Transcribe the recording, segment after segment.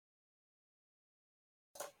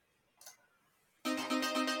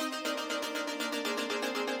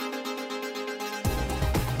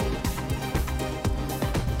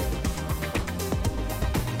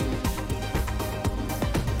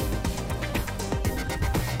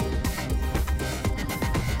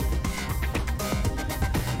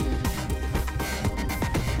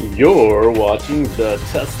You're watching The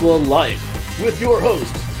Tesla Life with your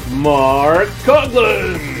host, Mark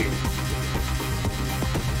Coughlin.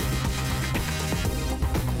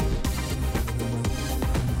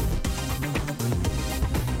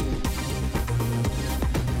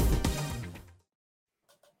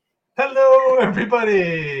 Hello,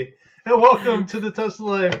 everybody, and welcome to the Tesla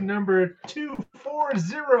Life number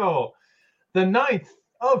 240, the 9th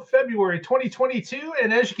of February 2022.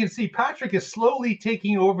 And as you can see, Patrick is slowly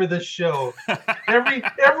taking over the show. Every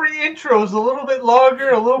intro is a little bit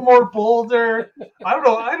longer, a little more bolder. I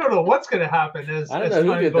don't know what's going to happen as I don't know who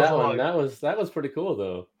time did goes that along. one. That was pretty cool,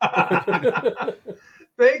 though.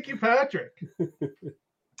 Thank you, Patrick.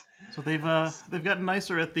 So they've gotten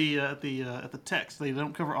nicer at the text. They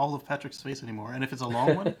don't cover all of Patrick's face anymore, and if it's a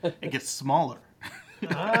long one, it gets smaller.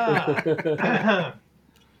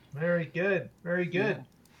 Very good, very good. Yeah.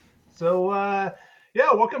 So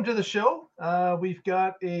welcome to the show. We've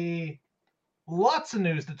got lots of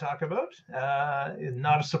news to talk about.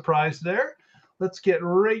 Not a surprise there. Let's get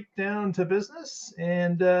right down to business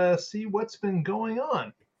and see what's been going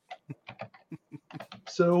on.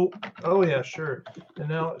 So, oh yeah, sure. And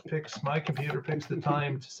now my computer picks the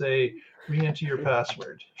time to say, re-enter your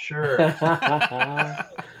password. Sure.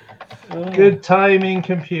 Good timing,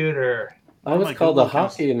 computer. I was called a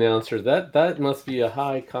hockey announcer. That must be a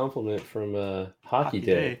high compliment from Hockey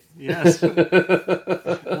Day. Yes.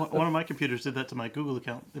 One of my computers did that to my Google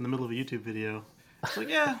account in the middle of a YouTube video. It's like,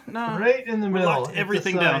 yeah, no. Right in the middle. Locked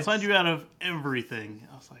everything down. Signed you out of everything.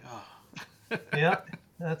 I was like, oh. Yeah.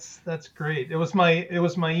 That's great. It was my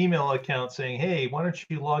email account saying, "Hey, why don't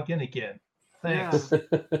you log in again?" Thanks.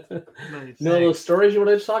 Yeah. Nice. You know those stories you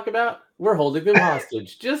wanted to talk about? We're holding them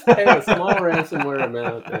hostage. Just pay a small ransomware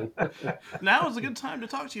amount. And... Now is a good time to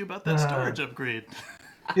talk to you about that storage upgrade.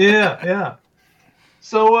 Yeah.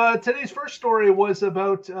 So today's first story was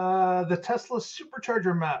about the Tesla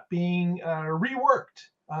supercharger map being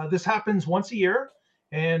reworked. This happens once a year.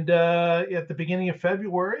 And at the beginning of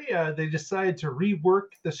February, they decided to rework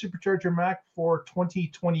the supercharger map for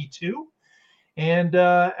 2022. And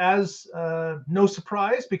as no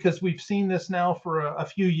surprise, because we've seen this now for a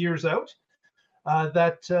few years out,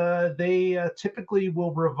 that they typically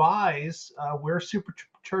will revise where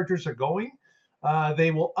superchargers are going.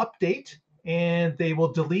 They will update and they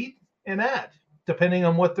will delete and add, depending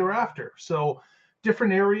on what they're after. So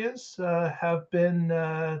different areas have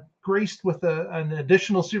been graced with an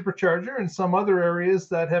additional supercharger, and some other areas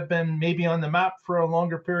that have been maybe on the map for a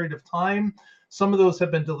longer period of time. Some of those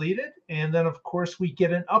have been deleted. And then, of course, we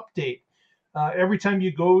get an update. Every time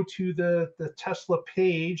you go to the Tesla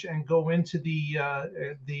page and go into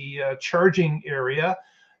the charging area,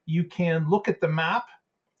 you can look at the map,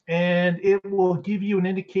 and it will give you an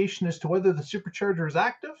indication as to whether the supercharger is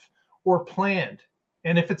active or planned.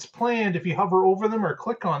 And if it's planned, if you hover over them or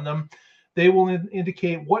click on them, they will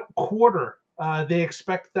indicate what quarter they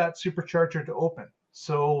expect that supercharger to open.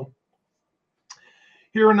 So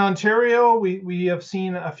here in Ontario, we have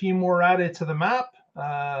seen a few more added to the map.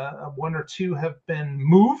 One or two have been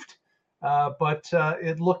moved, but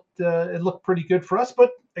it looked pretty good for us.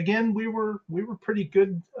 But again, we were pretty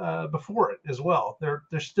good before it as well. There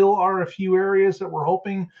still are a few areas that we're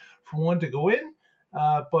hoping for one to go in.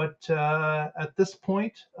 But at this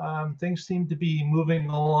point, things seem to be moving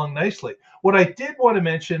along nicely. What I did want to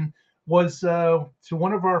mention was to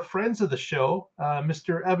one of our friends of the show,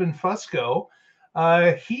 Mr. Evan Fusco.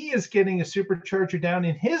 He is getting a supercharger down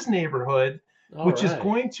in his neighborhood, which is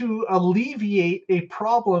going to alleviate a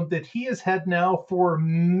problem that he has had now for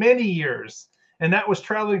many years. And that was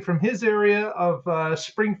traveling from his area of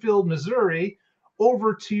Springfield, Missouri,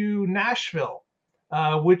 over to Nashville.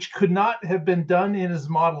 Which could not have been done in his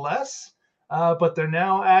Model S, but they're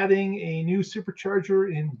now adding a new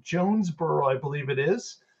supercharger in Jonesboro, I believe it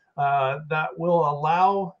is, that will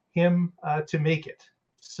allow him to make it.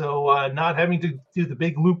 So not having to do the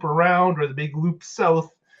big loop around or the big loop south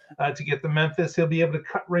to get to Memphis, he'll be able to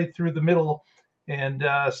cut right through the middle and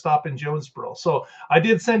stop in Jonesboro. So I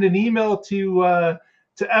did send an email to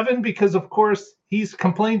Evan because, of course, he's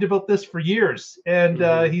complained about this for years,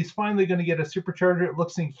 and he's finally going to get a supercharger. It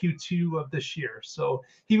looks in Q2 of this year. So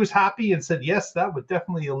he was happy and said, yes, that would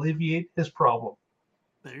definitely alleviate his problem.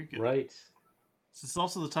 There you go. Right. It's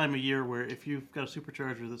also the time of year where if you've got a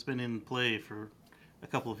supercharger that's been in play for a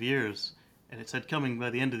couple of years and it said coming by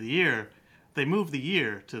the end of the year, they move the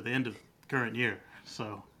year to the end of the current year.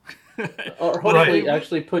 So... Or hopefully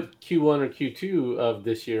actually put Q1 or Q2 of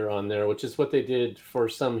this year on there, which is what they did for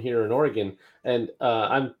some here in Oregon. And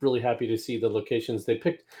I'm really happy to see the locations they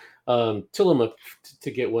picked Tillamook to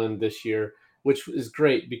get one this year. which is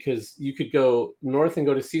great because you could go north and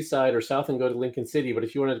go to Seaside or south and go to Lincoln City. But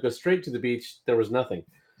if you wanted to go straight to the beach, there was nothing.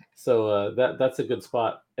 So that's a good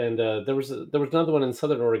spot. And there was another one in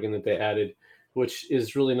Southern Oregon that they added, which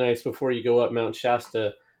is really nice. Before you go up Mount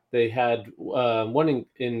Shasta, they had one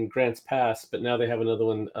in Grants Pass, but now they have another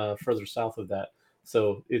one further south of that.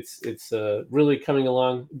 So it's really coming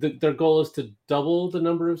along. Their goal is to double the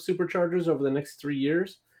number of superchargers over the next 3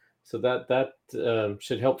 years. So that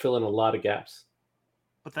should help fill in a lot of gaps.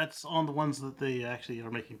 But that's on the ones that they actually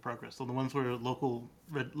are making progress. On the ones where local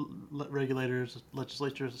regulators,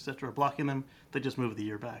 legislatures, etc., are blocking them, they just move the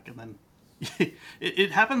year back, and then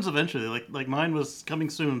it happens eventually. Like mine was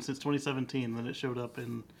coming soon since 2017, then it showed up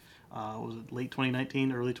in was it late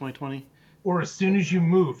 2019, early 2020, or as soon as you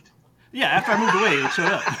moved. Yeah, after I moved away, it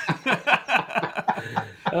showed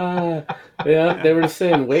up. Yeah, they were just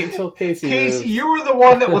saying, wait until Casey moves. Casey, you were the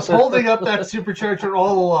one that was holding up that supercharger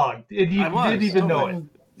all along, and you didn't even know it.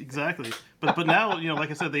 Exactly. But now, like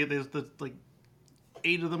I said, there's like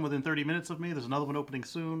 8 of them within 30 minutes of me. There's another one opening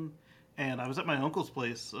soon, and I was at my uncle's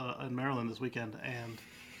place in Maryland this weekend, and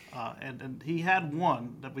he had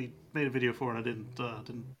one that we made a video for, and I didn't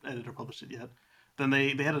edit or publish it yet. Then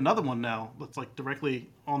they had another one now that's like directly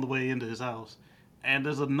on the way into his house. And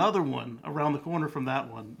there's another one around the corner from that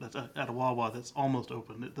one that's at a Wawa that's almost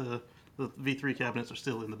open. The V3 cabinets are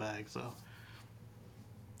still in the bag, so.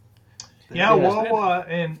 Yeah, Wawa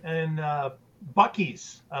and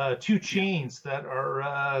Buc-ee's, 2 chains that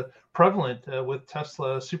are prevalent with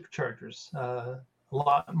Tesla superchargers. A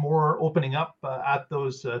lot more opening up at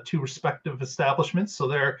those 2 respective establishments. So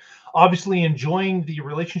they're obviously enjoying the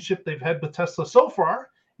relationship they've had with Tesla so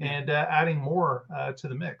far and adding more to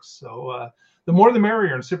the mix. So the more the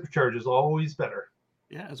merrier, and superchargers always better.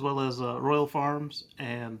 Yeah, as well as Royal Farms,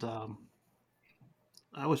 and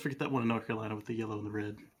I always forget that one in North Carolina with the yellow and the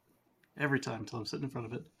red every time until I'm sitting in front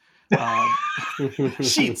of it.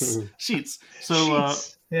 Sheets. So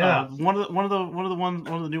one of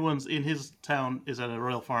the new ones in his town is at a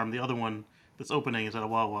Royal Farm. The other one that's opening is at a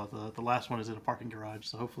Wawa. The last one is in a parking garage.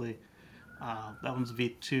 So hopefully that one's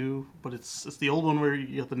V2, but it's the old one where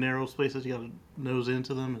you got the narrow spaces, you got to nose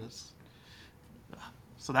into them, and it's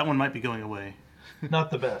so that one might be going away.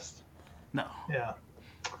 Not the best. No. Yeah.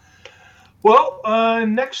 Well,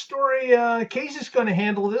 next story, Casey's going to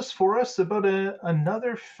handle this for us about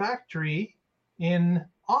another factory in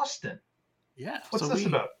Austin. Yeah. What's this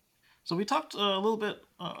about? So we talked a little bit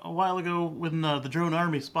a while ago when the Drone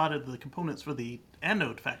Army spotted the components for the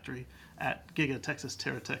anode factory at Giga Texas,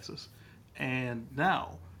 Terra, Texas. And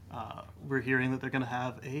now we're hearing that they're going to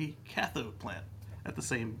have a cathode plant at the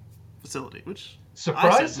same facility, which...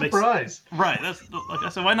 Surprise. Right. That's like I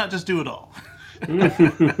said. Why not just do it all?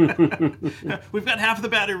 We've got half of the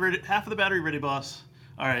battery ready, boss.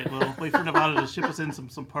 All right. Well, wait for Nevada to ship us in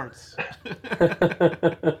some parts.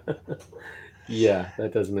 Yeah,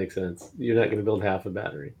 that doesn't make sense. You're not going to build half a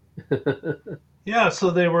battery. Yeah.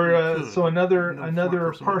 So they were. So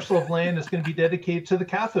another parcel of land is going to be dedicated to the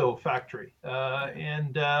cathode factory,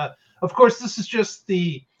 and of course, this is just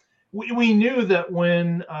the. We knew that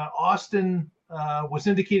when Austin. Was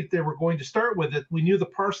indicated they were going to start with it. We knew the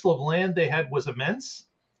parcel of land they had was immense,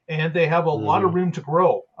 and they have a lot of room to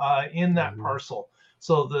grow in that parcel.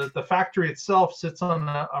 So the factory itself sits on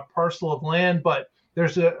a parcel of land, but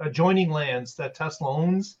there's adjoining lands that Tesla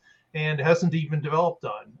owns and hasn't even developed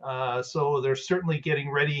on. So they're certainly getting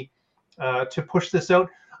ready to push this out.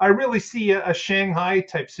 I really see a Shanghai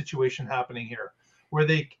type situation happening here, where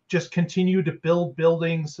they just continue to build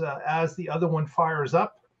buildings as the other one fires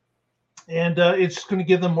up. And it's going to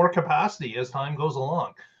give them more capacity as time goes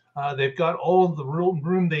along. They've got all of the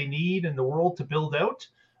room they need in the world to build out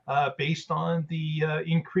based on the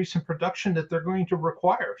increase in production that they're going to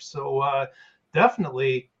require. So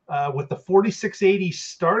definitely with the 4680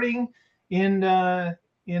 starting in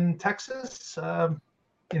Texas,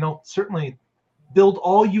 certainly build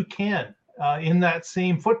all you can in that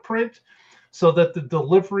same footprint so that the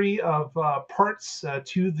delivery of parts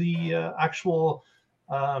to the actual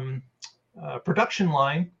production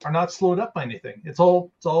line are not slowed up by anything. It's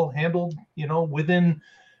all handled, within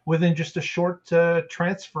just a short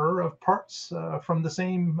transfer of parts from the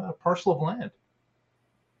same parcel of land.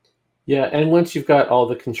 Yeah, and once you've got all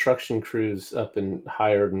the construction crews up and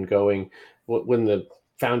hired and going, when the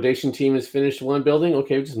foundation team is finished one building,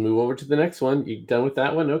 okay, just move over to the next one. You're done with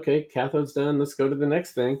that one, okay, cathode's done. Let's go to the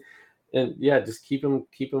next thing, and yeah, just keep them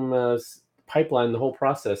pipeline the whole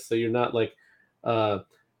process, so you're not like.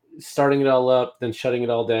 Starting it all up, then shutting it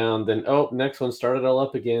all down, then next one, start it all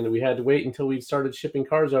up again. We had to wait until we started shipping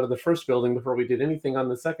cars out of the first building before we did anything on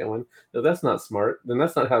the second one. No, that's not smart. Then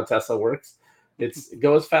that's not how Tesla works. It's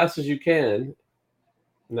go as fast as you can,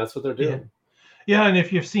 and that's what they're doing. Yeah, and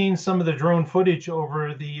if you've seen some of the drone footage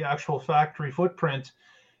over the actual factory footprint,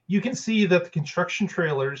 you can see that the construction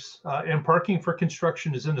trailers and parking for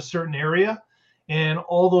construction is in a certain area, and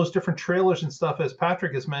all those different trailers and stuff, as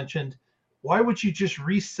Patrick has mentioned. Why would you just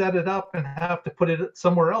reset it up and have to put it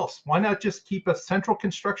somewhere else? Why not just keep a central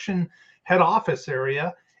construction head office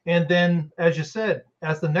area? And then, as you said,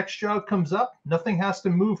 as the next job comes up, nothing has to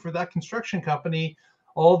move for that construction company.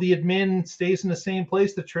 All the admin stays in the same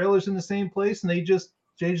place, the trailer's in the same place, and they just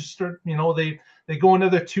start, they go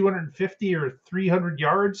another 250 or 300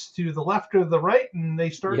 yards to the left or the right, and they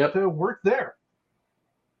start to work there.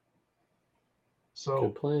 So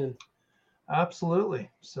good plan. Absolutely.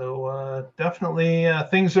 So definitely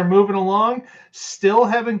things are moving along. Still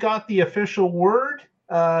haven't got the official word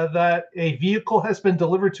that a vehicle has been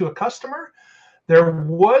delivered to a customer. There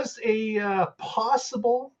was a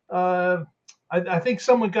possible, I think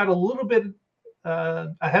someone got a little bit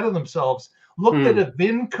ahead of themselves, looked at a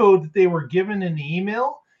VIN code that they were given in the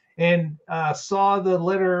email and saw the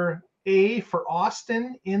letter A for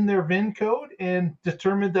Austin in their VIN code and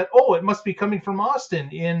determined that, it must be coming from Austin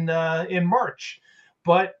in March.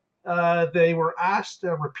 But they were asked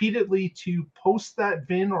repeatedly to post that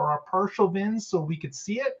VIN or a partial VIN so we could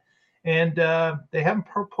see it. And they haven't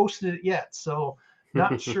posted it yet. So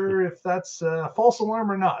not sure if that's a false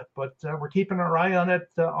alarm or not, but we're keeping our eye on it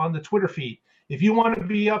on the Twitter feed. If you want to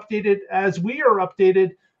be updated as we are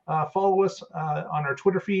updated, follow us on our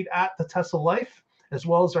Twitter feed at The Tesla Life, as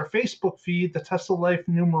well as our Facebook feed, The Tesla Life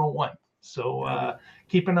 #1. So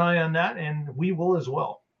keep an eye on that, and we will as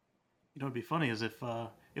well. You know, it'd be funny is if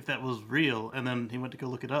that was real, and then he went to go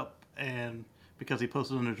look it up, and because he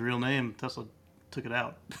posted under his real name, Tesla took it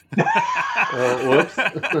out. Whoops.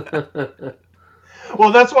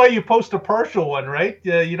 Well, that's why you post a partial one, right?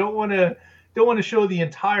 You don't want to show the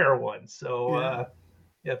entire one. So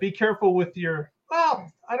be careful with your.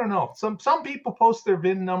 Well, I don't know. Some people post their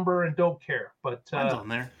VIN number and don't care, but mine's on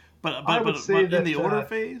there. But I would say in that, the order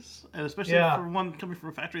phase, and especially for one coming from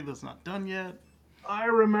a factory that's not done yet. I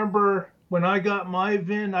remember when I got my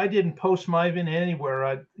VIN, I didn't post my VIN anywhere.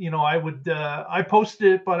 I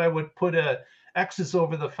posted it, but I would put X's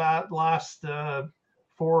over the last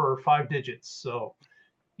 4 or 5 digits. So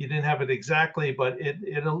you didn't have it exactly, but it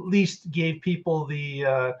at least gave people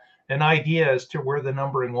the an idea as to where the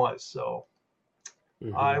numbering was. So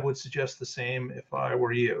I would suggest the same if I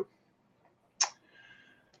were you.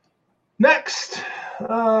 Next,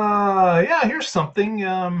 here's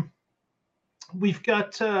something. We've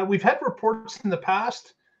had reports in the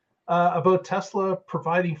past about Tesla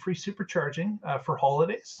providing free supercharging for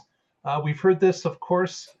holidays. We've heard this, of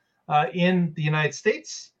course, in the United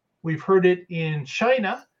States. We've heard it in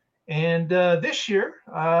China. And this year,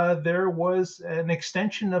 there was an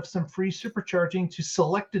extension of some free supercharging to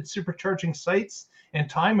selected supercharging sites and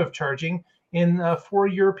time of charging in 4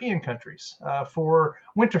 European countries for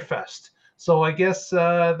Winterfest. So I guess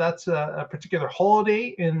that's a particular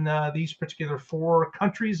holiday in these particular 4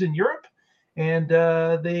 countries in Europe. And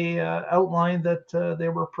they outlined that they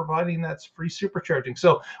were providing that free supercharging.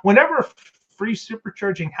 So whenever free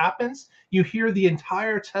supercharging happens, you hear the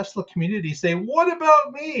entire Tesla community say, "What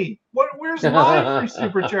about me? Where's my free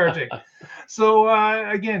supercharging?" So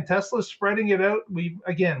again, Tesla's spreading it out. We've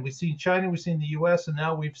seen China, we've seen the US, and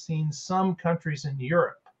now we've seen some countries in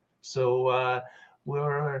Europe. So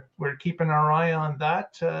we're keeping our eye on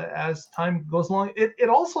that as time goes along. It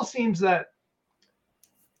also seems that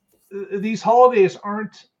these holidays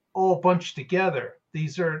aren't all bunched together.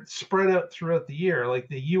 These are spread out throughout the year. Like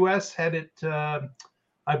the US had it,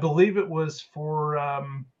 I believe it was for,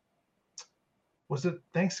 was it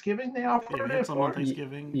Thanksgiving they offered it? On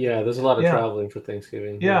Thanksgiving. Yeah, there's a lot of traveling for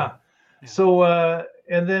Thanksgiving. Yeah. So,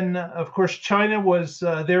 and then of course, China was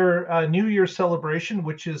their New Year celebration,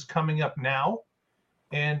 which is coming up now.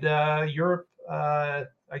 And Europe,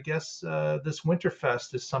 I guess this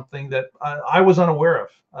Winterfest is something that I was unaware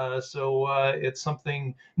of. So it's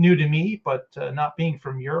something new to me, but not being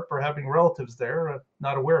from Europe or having relatives there,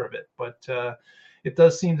 not aware of it. But it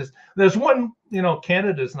does seem that there's one,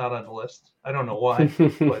 Canada's not on the list. I don't know why,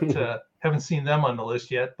 but haven't seen them on the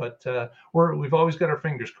list yet. But we've always got our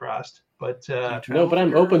fingers crossed. But no, but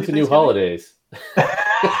I'm open to new holidays.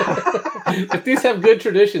 If these have good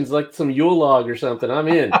traditions, like some Yule log or something, I'm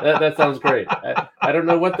in. That sounds great. I don't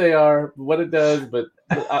know what they are, what it does, but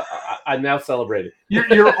I now celebrate it.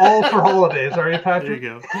 You're all for holidays, are you, Patrick?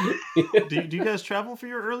 There you go. Do you guys travel for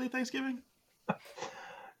your early Thanksgiving?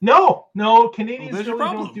 No, Canadians really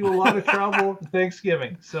don't do a lot of travel for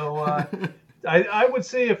Thanksgiving. So I would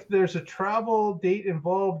say if there's a travel date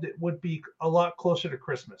involved, it would be a lot closer to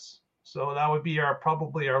Christmas. So that would be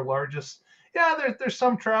probably our largest. Yeah, there's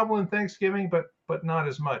some travel in Thanksgiving, but not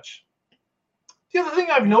as much. The other thing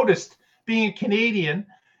I've noticed being a Canadian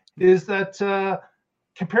is that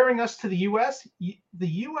comparing us to the U.S.,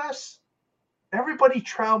 everybody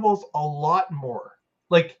travels a lot more.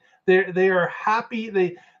 Like they are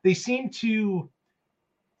happy. They seem to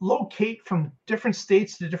locate from different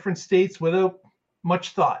states to different states without much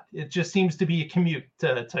thought. It just seems to be a commute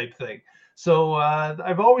type thing. So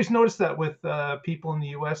I've always noticed that with people in the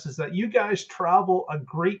U.S. is that you guys travel a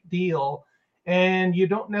great deal, and you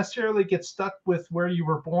don't necessarily get stuck with where you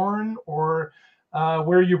were born or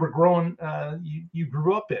where you were grown, you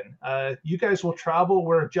grew up in. You guys will travel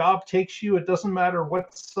where a job takes you. It doesn't matter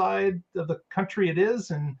what side of the country it is.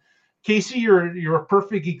 And Casey, you're a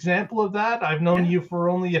perfect example of that. I've known you for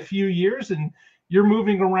only a few years, and you're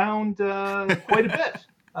moving around quite a bit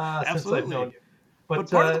since I've known you. But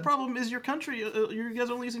part of the problem is your country. You guys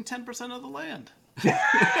are only using 10% of the land.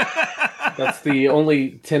 That's the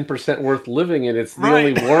only 10% worth living in. It's the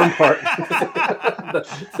only warm part. Not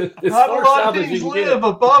a lot of things live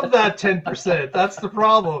above that 10%. That's the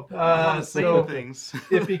problem. So things.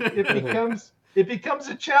 It becomes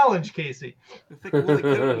a challenge, Casey. A thick woolly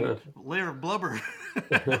coat, layer of blubber.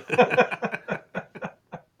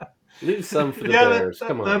 Leave some for the bears.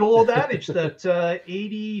 Come on. That old adage that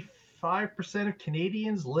 85% of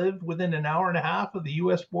Canadians live within an hour and a half of the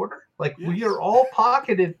U.S. border. Like we are all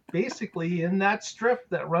pocketed basically in that strip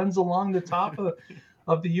that runs along the top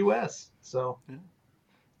of the U.S. So,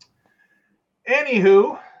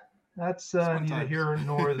 anywho, that's neither here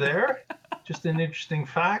nor there. Just an interesting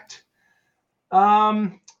fact.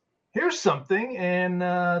 Here's something, and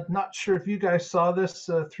not sure if you guys saw this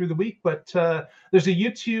through the week, but there's a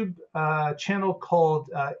YouTube channel called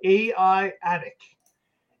AI Attic.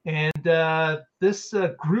 And this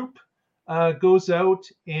group goes out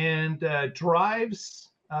and drives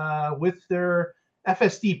with their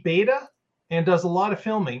FSD beta and does a lot of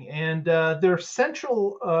filming. And they're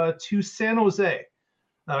central to San Jose,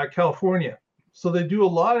 California. So they do a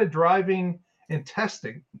lot of driving and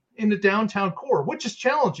testing in the downtown core, which is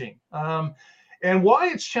challenging. And why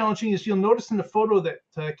it's challenging is you'll notice in the photo that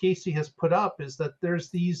Casey has put up is that there's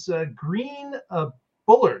these green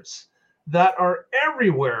bullards that are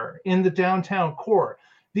everywhere in the downtown core.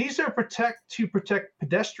 These are to protect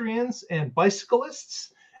pedestrians and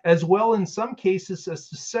bicyclists, as well in some cases as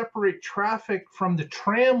to separate traffic from the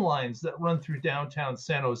tram lines that run through downtown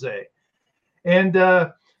San Jose. And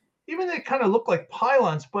even they kind of look like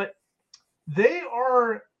pylons, but they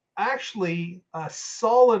are actually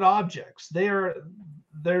solid objects.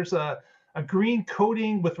 There's a green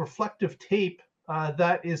coating with reflective tape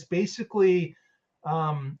that is basically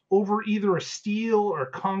over either a steel or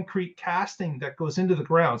concrete casting that goes into the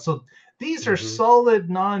ground. So these are solid,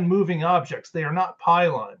 non-moving objects. They are not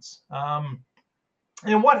pylons.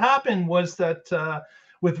 And what happened was that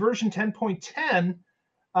with version 10.10,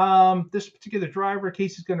 this particular driver,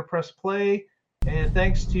 Casey's going to press play. And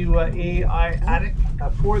thanks to AI Attic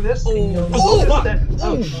for this.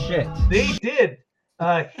 Shit. They did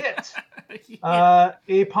hit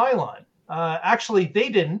a pylon. Actually, they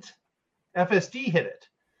didn't. FSD hit it.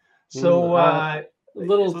 So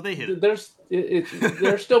they hit it.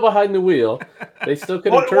 They're still behind the wheel. They still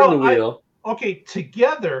couldn't turn the wheel.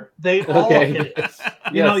 Together they all hit it.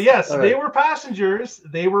 They were passengers.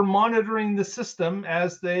 They were monitoring the system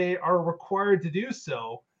as they are required to do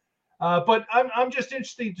so. But I'm just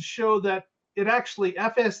interested to show that it actually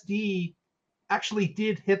FSD actually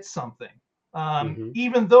did hit something,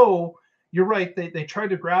 even though. You're right. They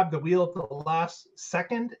tried to grab the wheel at the last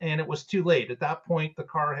second, and it was too late. At that point, the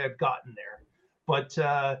car had gotten there. But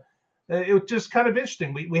it was just kind of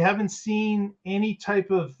interesting. We haven't seen any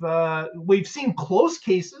type of. We've seen close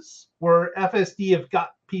cases where FSD have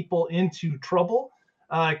got people into trouble.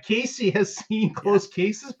 Casey has seen close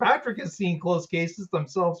cases. Patrick has seen close cases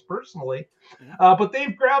themselves personally. But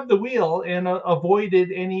they've grabbed the wheel and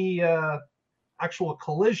avoided any actual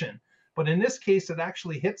collision. But in this case, it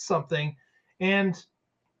actually hit something. And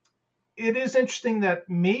it is interesting that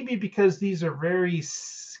maybe because these are very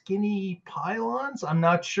skinny pylons, I'm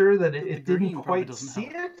not sure that it didn't quite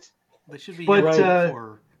see it. They should be yellow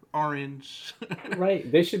or orange.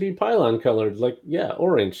 Right. They should be pylon colored,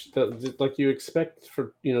 orange, like you expect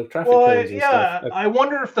for, traffic cones and stuff. I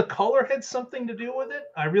wonder if the color had something to do with it.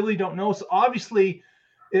 I really don't know. So obviously,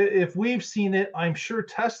 if we've seen it, I'm sure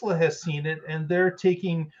Tesla has seen it, and they're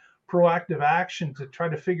taking proactive action to try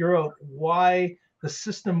to figure out why the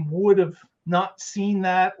system would have not seen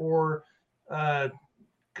that or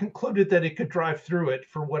concluded that it could drive through it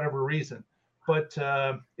for whatever reason. But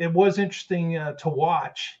it was interesting to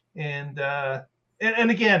watch. And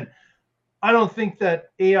again, I don't think that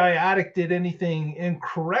AI Addict did anything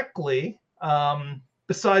incorrectly,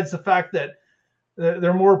 besides the fact that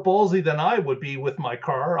they're more ballsy than I would be with my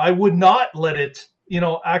car. I would not let it,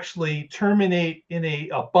 actually terminate in a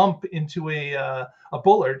bump into a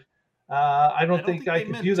bollard. I don't think I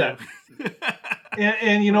could do that.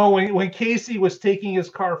 And when Casey was taking his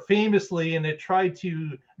car famously and it tried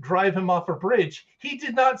to drive him off a bridge, he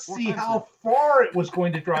did not see how far it was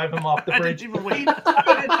going to drive him off the bridge. He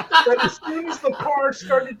decided that as soon as the car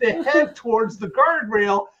started to head towards the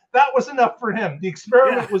guardrail, that was enough for him. The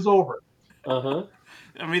experiment was over.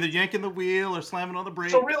 I'm either yanking the wheel or slamming on the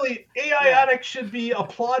brake. So really, AI Addict should be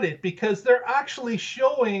applauded because they're actually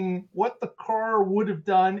showing what the car would have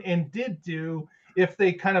done and did do if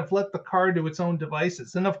they kind of let the car do its own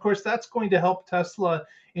devices. And of course, that's going to help Tesla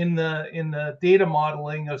in the data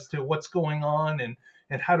modeling as to what's going on and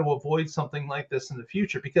how to avoid something like this in the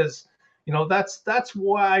future. Because that's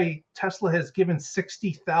why Tesla has given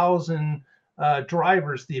 60,000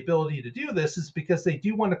 drivers the ability to do this, is because they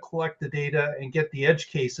do want to collect the data and get the edge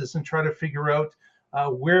cases and try to figure out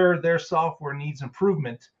where their software needs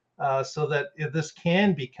improvement, so that this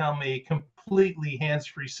can become a completely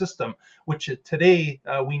hands-free system, which today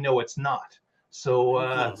we know it's not. So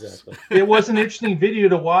exactly. It was an interesting video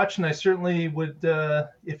to watch, and I certainly would,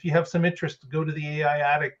 if you have some interest, go to the AI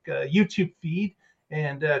Addict YouTube feed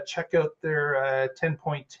and check out their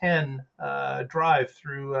 10.10 drive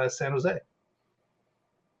through San Jose.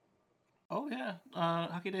 Oh yeah,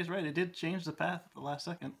 Hockey Day's right. It did change the path at the last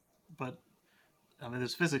second, but I mean,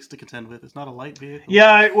 there's physics to contend with. It's not a light vehicle.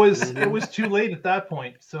 Yeah, it was too late at that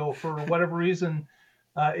point. So for whatever reason,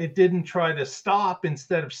 it didn't try to stop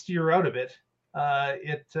instead of steer out of it. But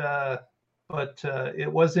it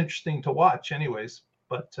was interesting to watch, anyways.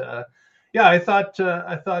 But yeah, I thought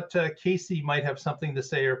Casey might have something to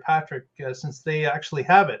say, or Patrick, since they actually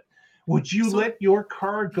have it. Would you let your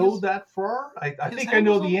car go that far? I think I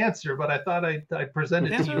know the answer, but I thought I'd present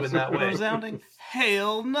it to you in that way. Resounding,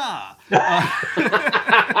 hell nah.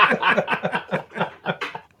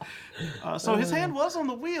 So his hand was on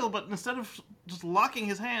the wheel, but instead of just locking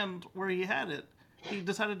his hand where he had it, he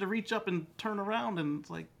decided to reach up and turn around, and it's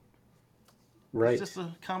like, right. It's just a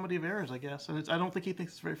comedy of errors, I guess. And I don't think he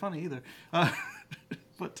thinks it's very funny either.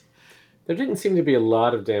 But there didn't seem to be a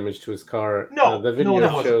lot of damage to his car. No, the video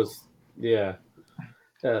no, shows. Yeah.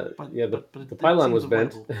 The pylon was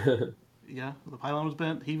bent. Yeah, the pylon was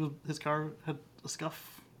bent. His car had a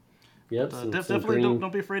scuff. Yep. Definitely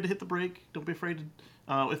don't be afraid to hit the brake. Don't be afraid to.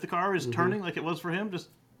 If the car is turning like it was for him, just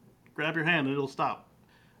grab your hand and it'll stop.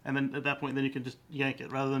 And then at that point, then you can just yank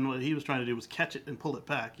it, rather than what he was trying to do was catch it and pull it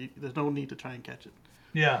back. There's no need to try and catch it.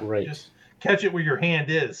 Yeah, right. Just catch it where your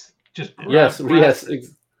hand is. Just grab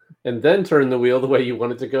and then turn the wheel the way you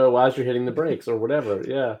want it to go as you're hitting the brakes or whatever.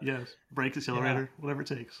 Yeah. Yes. Brakes, accelerator, whatever it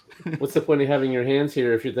takes. What's the point of having your hands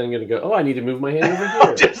here if you're then going to go, oh, I need to move my hand over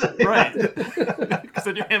here? Right. Because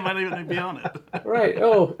then your hand might even be on it. Right.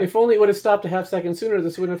 Oh, if only it would have stopped a half second sooner,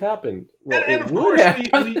 this wouldn't have happened. Well, and of course,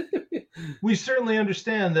 we certainly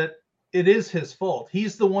understand that it is his fault.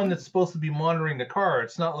 He's the one that's supposed to be monitoring the car.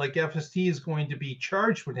 It's not like FSD is going to be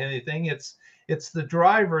charged with anything. It's the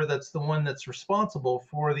driver that's the one that's responsible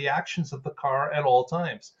for the actions of the car at all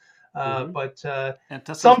times. But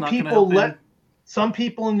some people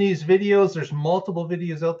in these videos, there's multiple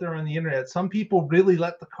videos out there on the internet. Some people really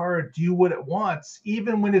let the car do what it wants,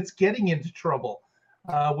 even when it's getting into trouble,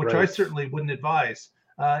 which I certainly wouldn't advise.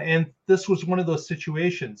 And this was one of those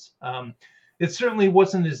situations. It certainly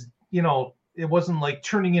wasn't it wasn't like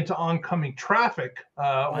turning into oncoming traffic,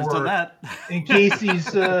 or in Casey's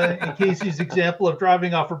example of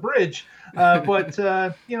driving off a bridge, but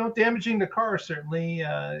damaging the car certainly,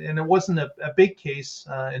 and it wasn't a big case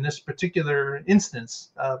in this particular instance,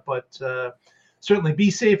 but certainly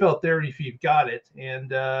be safe out there if you've got it,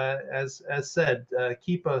 and as said,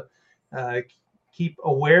 keep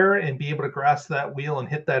aware and be able to grasp that wheel and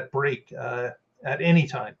hit that brake at any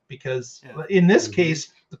time, because in this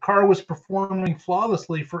case, the car was performing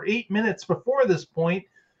flawlessly for 8 minutes before this point,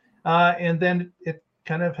 and then it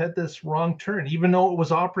kind of had this wrong turn, even though it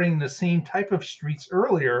was operating the same type of streets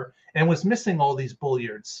earlier and was missing all these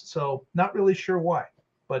bollards. So not really sure why,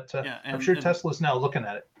 but I'm sure Tesla's now looking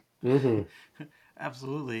at it. Mm-hmm.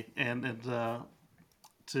 Absolutely, and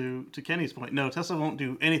to Kenny's point, no, Tesla won't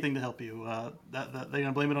do anything to help you. That they're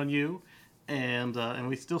gonna blame it on you. And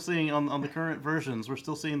we're still seeing on the current versions, we're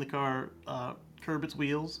still seeing the car curb its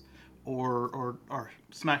wheels or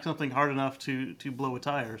smack something hard enough to blow a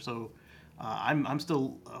tire. So I'm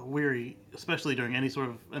still weary, especially during any sort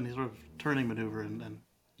of turning maneuver, and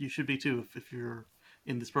you should be too if you're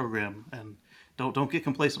in this program. And don't get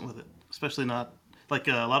complacent with it, especially not like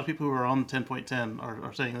a lot of people who are on 10.10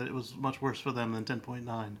 are saying that it was much worse for them than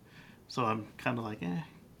 10.9. So I'm kind of like,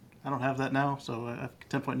 I don't have that now, so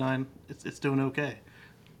 10.9, it's doing okay,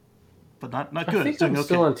 but not good. I think it's doing I'm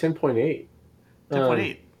still on 10.8.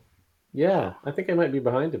 10.8. Yeah, I think I might be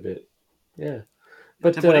behind a bit. Yeah,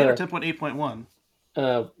 but 10.8 or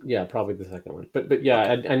 10.8.1. Yeah, probably the second one. But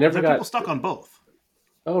yeah, Okay. I never There are got people stuck on both.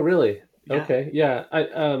 Oh, really? Yeah. Okay. Yeah.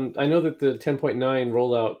 I know that the 10.9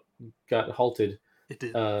 rollout got halted. It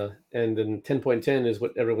did. And then 10.10 is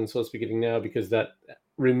what everyone's supposed to be getting now because that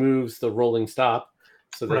removes the rolling stop.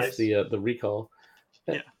 So that's Right. the recall.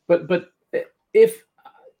 Yeah. But if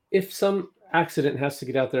some accident has to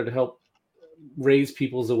get out there to help raise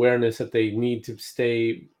people's awareness that they need to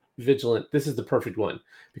stay vigilant, this is the perfect one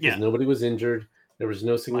because nobody was injured. There was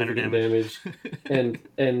no significant damage. and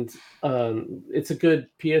it's a good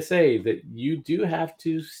PSA that you do have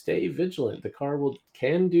to stay vigilant. The car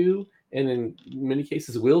can do, and in many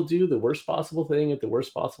cases will do, the worst possible thing at the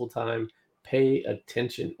worst possible time. Pay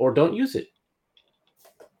attention or don't use it.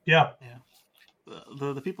 Yeah.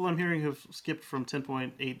 The people I'm hearing have skipped from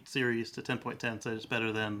 10.8 series to 10.10 said it's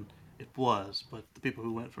better than it was, but the people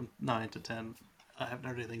who went from 9 to 10, I haven't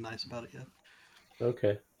heard anything nice about it yet.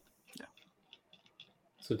 Okay. Yeah.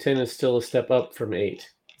 So 10 is still a step up from 8.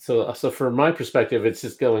 So from my perspective, it's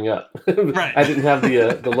just going up. Right. I didn't have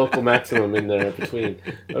the local maximum in there between.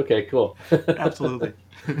 Okay, cool. Absolutely.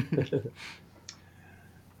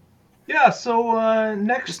 Yeah. So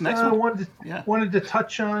next one. wanted to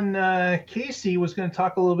touch on Casey was going to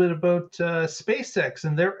talk a little bit about SpaceX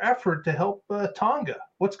and their effort to help Tonga.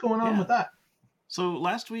 What's going on with that? So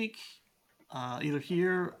last week, either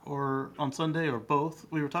here or on Sunday or both,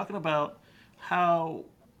 we were talking about how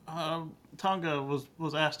Tonga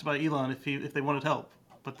was asked by Elon if they wanted help,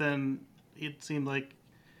 but then it seemed like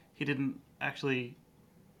he didn't actually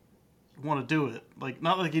want to do it. Like,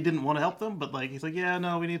 not like he didn't want to help them, but like he's like, yeah,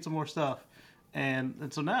 no, we need some more stuff. And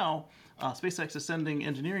so now SpaceX is sending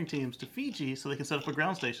engineering teams to Fiji so they can set up a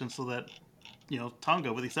ground station so that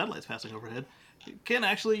Tonga, with these satellites passing overhead, can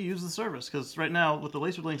actually use the service. Because right now, with the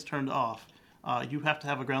laser links turned off, you have to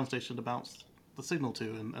have a ground station to bounce the signal to,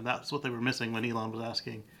 and that's what they were missing when Elon was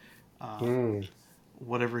asking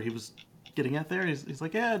whatever he was getting at there. He's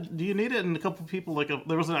like, yeah, do you need it? And a couple of people,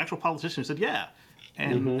 there was an actual politician who said, yeah.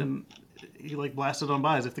 And he blasted on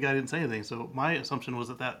by as if the guy didn't say anything. So my assumption was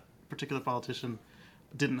that particular politician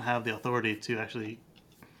didn't have the authority to actually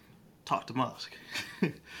talk to Musk.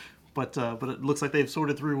 But it looks like they've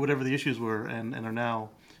sorted through whatever the issues were and are now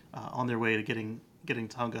on their way to getting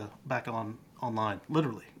Tonga back online,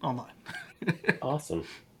 literally online. Awesome.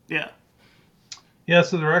 Yeah. Yeah,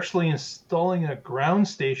 so they're actually installing a ground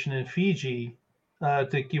station in Fiji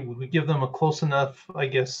to give them a close enough, I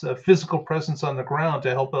guess, physical presence on the ground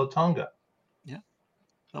to help out Tonga. Yeah,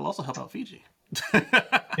 that'll also help out Fiji.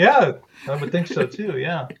 Yeah, I would think so too.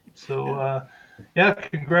 Yeah. So,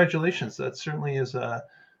 congratulations. That certainly is that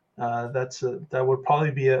would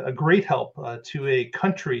probably be a great help to a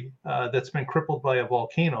country that's been crippled by a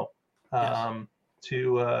volcano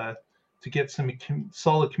to get some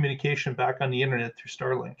solid communication back on the internet through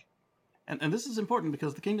Starlink. And this is important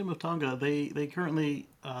because the Kingdom of Tonga, they currently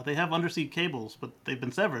they have undersea cables, but they've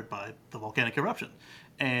been severed by the volcanic eruption.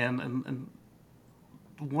 And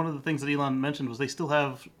one of the things that Elon mentioned was they still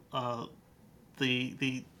have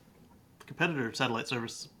the competitor satellite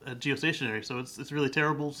service geostationary, so it's really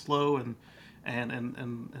terrible, slow, and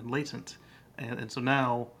latent. And so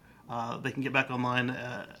now they can get back online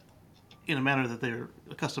in a manner that they're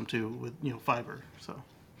accustomed to with fiber. So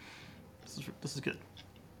this is good.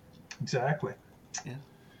 Exactly. Yeah.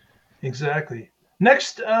 Exactly.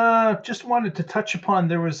 Next, just wanted to touch upon,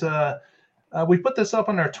 there was we put this up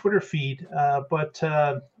on our Twitter feed, but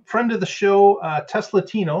friend of the show,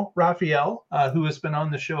 Teslatino, Raphael, who has been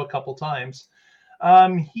on the show a couple times,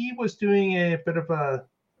 he was doing a bit of a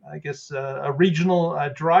regional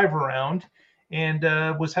drive around and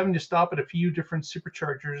was having to stop at a few different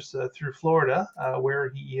superchargers through Florida where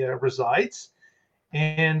he resides.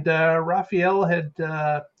 And Raphael had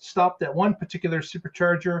stopped at one particular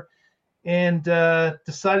supercharger and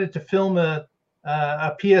decided to film a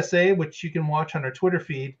PSA, which you can watch on our Twitter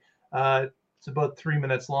feed. It's about 3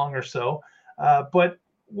 minutes long or so. But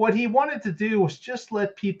what he wanted to do was just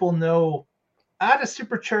let people know at a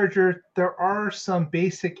supercharger, there are some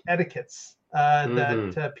basic etiquettes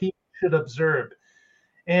that people should observe.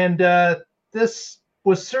 And this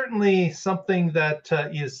was certainly something that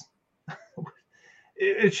is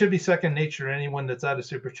it should be second nature to anyone that's at a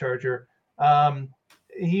supercharger.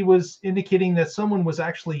 He was indicating that someone was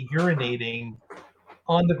actually urinating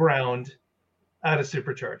on the ground at a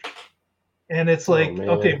supercharger. And it's like,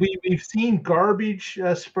 okay, we've seen garbage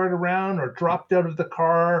spread around or dropped out of the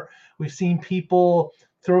car. We've seen people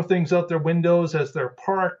throw things out their windows as they're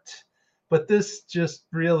parked. But this just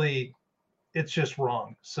really, it's just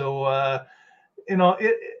wrong. So,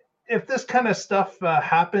 if this kind of stuff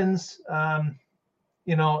happens,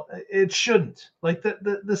 it shouldn't. Like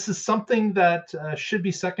this is something that should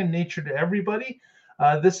be second nature to everybody.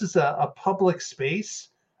 This is a public space.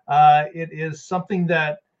 It is something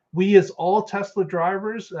that we as all Tesla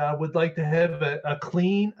drivers would like to have a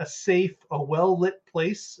clean, a safe, a well-lit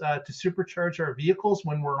place to supercharge our vehicles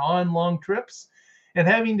when we're on long trips. And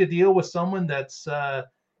having to deal with someone that's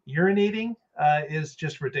urinating is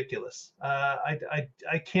just ridiculous.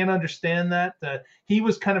 I can't understand that. He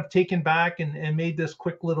was kind of taken back and made this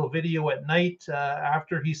quick little video at night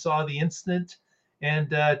after he saw the incident, and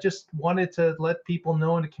just wanted to let people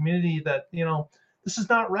know in the community that, this is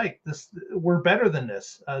not right. We're better than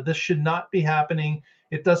this. This should not be happening.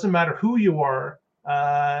 It doesn't matter who you are.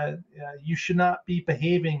 You should not be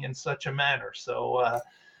behaving in such a manner. So,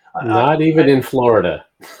 not even in Florida.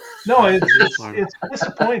 No, it's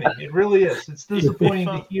disappointing. It really is. It's disappointing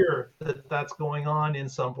to hear that that's going on in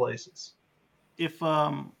some places. If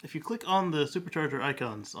you click on the supercharger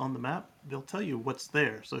icons on the map, they'll tell you what's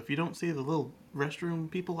there. So if you don't see the little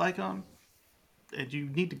restroom people icon, and you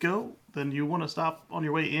need to go, then you want to stop on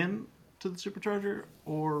your way in to the supercharger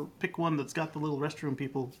or pick one that's got the little restroom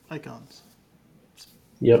people icons. It's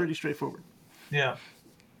pretty straightforward. Yeah.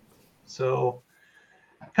 So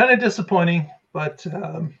kind of disappointing, but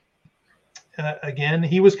again,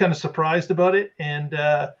 he was kind of surprised about it, and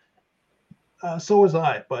so was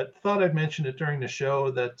I. But thought I'd mention it during the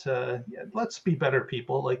show that let's be better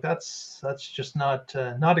people. Like that's just not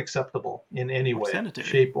acceptable in any way,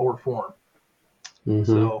 shape, or form. Mm-hmm.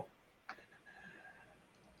 So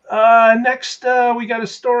next, we got a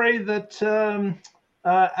story that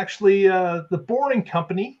actually the Boring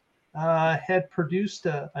Company had produced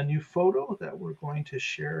a new photo that we're going to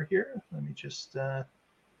share here. Let me just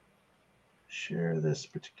share this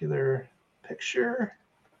particular picture.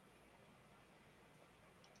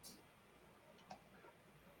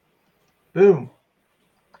 Boom.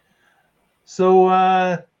 So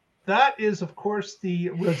that is, of course, the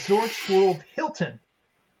Resorts World Hilton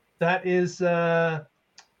that is about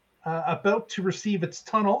to receive its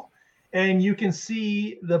tunnel. And you can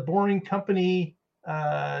see the Boring Company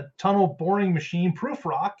tunnel boring machine,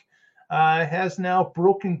 Prufrock, has now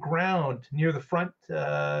broken ground near the front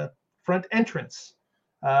entrance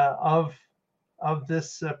of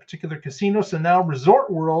this particular casino. So now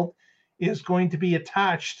Resort World is going to be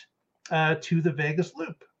attached to the Vegas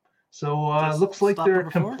Loop. So looks like they're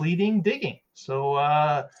completing digging. So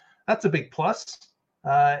that's a big plus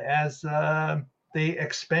as they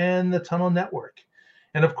expand the tunnel network.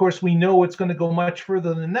 And of course, we know it's going to go much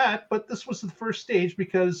further than that, but this was the first stage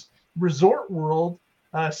because Resort World,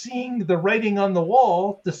 seeing the writing on the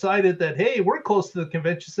wall, decided that, hey, we're close to the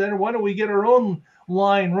convention center. Why don't we get our own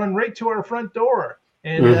line run right to our front door?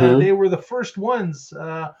 And they were the first ones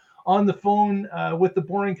on the phone with the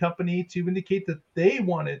Boring Company to indicate that they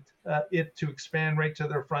wanted it to expand right to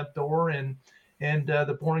their front door. And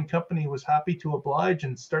the Boring Company was happy to oblige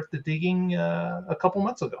and start the digging a couple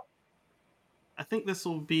months ago. I think this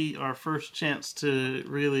will be our first chance to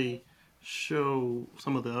really show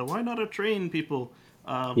some of the why not a train people.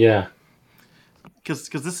 Yeah. Because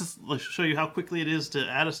this is like show you how quickly it is to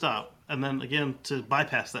add a stop and then again to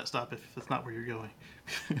bypass that stop if it's not where you're going.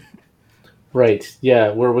 Right. Yeah.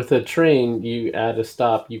 Where with a train, you add a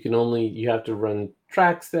stop, you have to run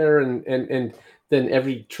tracks there, and then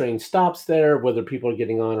every train stops there, whether people are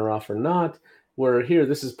getting on or off or not. Where here,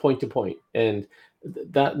 this is point to point, and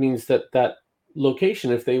that means that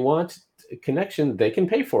location, if they want a connection, they can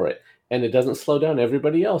pay for it, and it doesn't slow down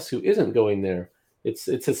everybody else who isn't going there. It's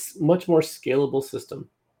a much more scalable system,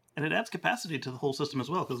 and it adds capacity to the whole system as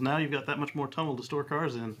well, because now you've got that much more tunnel to store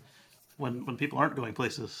cars in when people aren't going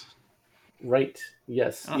places. Right.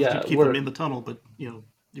 Yes. Yeah. Keep them in the tunnel, but you've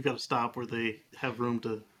got to stop where they have room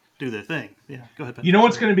to do their thing. Yeah. Go ahead, Ben.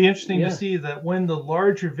 What's going to be interesting to see that when the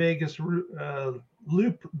larger Vegas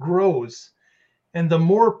loop grows, and the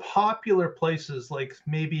more popular places like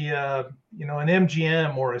maybe an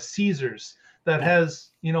MGM or a Caesars that has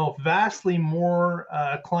vastly more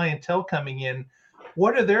clientele coming in,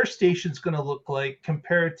 what are their stations going to look like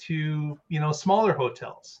compared to smaller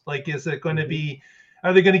hotels? Like, is it going to be?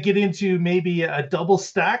 Are they going to get into maybe a double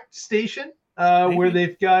stacked station where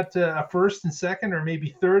they've got a first and second or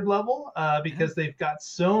maybe third level because they've got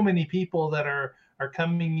so many people that are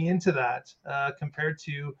coming into that compared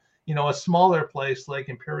to a smaller place like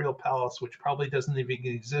Imperial Palace, which probably doesn't even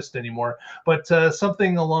exist anymore. But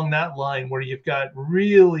something along that line where you've got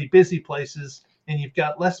really busy places and you've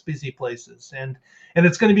got less busy places, and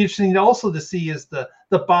it's going to be interesting also to see is the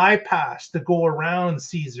bypass to go around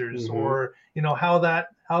Caesars, or how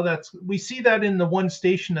that's we see that in the one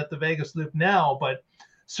station at the Vegas Loop now, but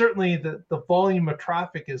certainly the volume of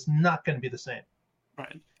traffic is not going to be the same.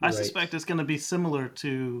 Right. I suspect it's going to be similar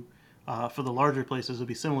to for the larger places, it'll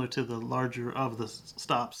be similar to the larger of the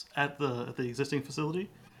stops at the existing facility,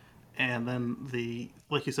 and then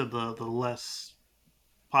like you said, the less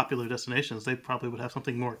popular destinations, they probably would have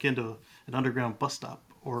something more akin to an underground bus stop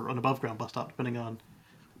or an above ground bus stop, depending on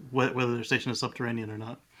whether their station is subterranean or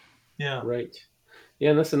not. Yeah. Right.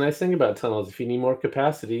 Yeah, and that's the nice thing about tunnels. If you need more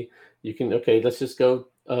capacity, you can, let's just go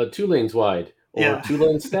 2 lanes wide, or 2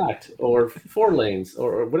 lanes stacked, or 4 lanes,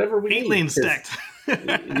 or whatever we need. 8 lanes stacked.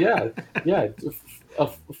 yeah. A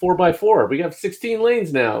 4x4. We have 16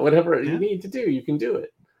 lanes now. Whatever you need to do, you can do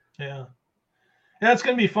it. Yeah. Yeah, it's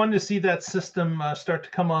going to be fun to see that system start to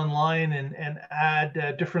come online and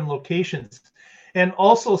add different locations, and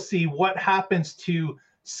also see what happens to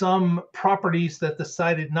some properties that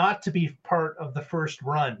decided not to be part of the first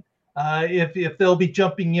run. If they'll be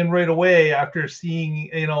jumping in right away after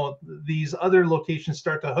seeing these other locations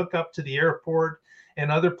start to hook up to the airport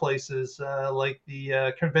and other places like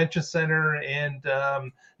the convention center and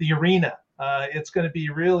the arena. It's going to be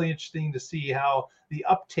really interesting to see how the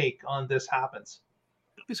uptake on this happens.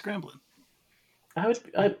 It'll be scrambling.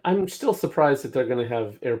 I'm still surprised that they're going to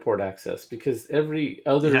have airport access, because every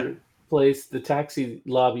other place, the taxi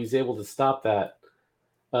lobby is able to stop that.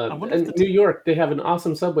 In New York, they have an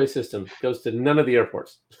awesome subway system. It goes to none of the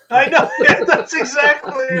airports. I know. That's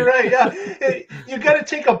exactly right. Yeah. You got to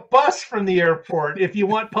take a bus from the airport if you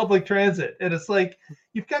want public transit. And it's like,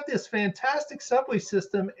 you've got this fantastic subway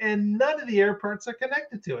system and none of the airports are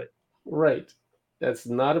connected to it. Right. That's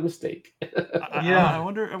not a mistake. I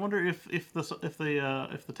wonder if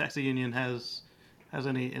the taxi union has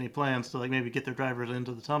any plans to maybe get their drivers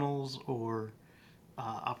into the tunnels or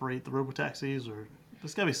operate the robo-taxis, or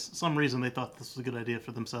there's got to be some reason they thought this was a good idea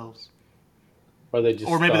for themselves. Or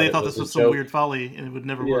maybe they thought this was some weird folly and it would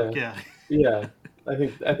never work. Yeah. Yeah. I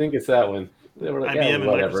think it's that one. They were like, IBM and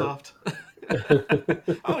whatever. Microsoft.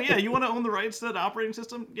 Oh yeah, you want to own the rights to the operating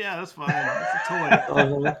system? Yeah, that's fine. It's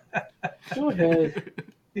a toy. Go ahead.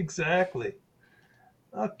 Exactly.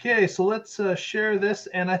 Okay, so let's share this,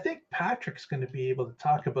 and I think Patrick's going to be able to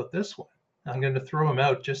talk about this one. I'm going to throw him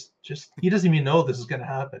out. Just he doesn't even know this is going to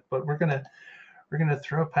happen, but we're gonna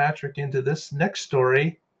throw Patrick into this next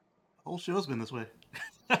story. The whole show's been this way.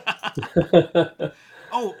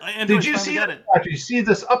 Oh, and did you see it? Patrick, you see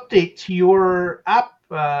this update to your app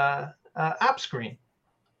screen?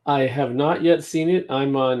 I have not yet seen it.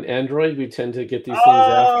 I'm on Android. We tend to get these things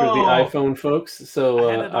after the iPhone folks, so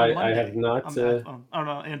I have not. No,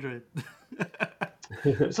 Android.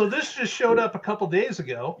 So this just showed up a couple days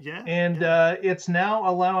ago, and it's now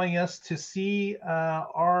allowing us to see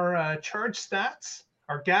our charge stats,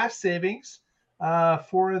 our gas savings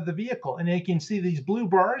for the vehicle. And you can see these blue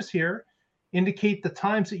bars here indicate the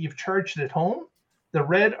times that you've charged at home. The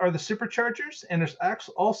red are the superchargers, and there's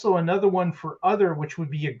also another one for other, which would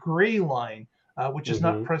be a gray line, which is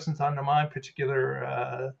not present on my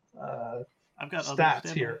particular I've got stats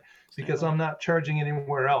here because I'm not charging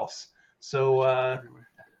anywhere else. So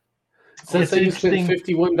since you spent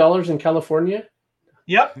 $51 in California.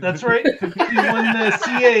 Yep, that's right. 51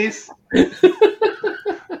 CAs.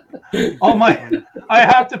 I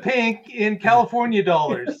have to pay in California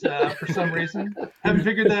dollars for some reason. Haven't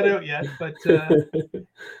figured that out yet, but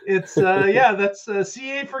it's that's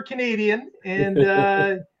CA for Canadian, and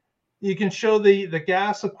you can show the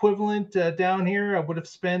gas equivalent down here. I would have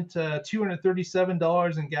spent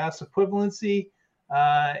 $237 in gas equivalency,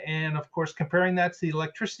 and of course comparing that to the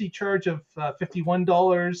electricity charge of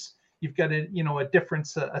 $51. You've got a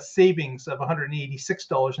difference, a savings of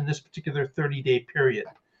 $186 in this particular 30-day period.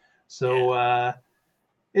 So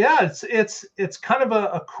it's kind of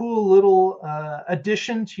a cool little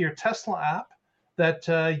addition to your Tesla app that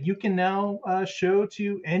you can now show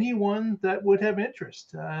to anyone that would have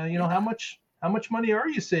interest. How much money are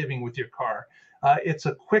you saving with your car? It's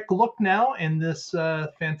a quick look now, and this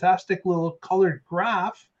fantastic little colored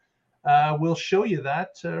graph will show you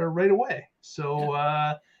that right away.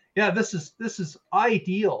 So this is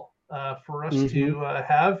ideal for us to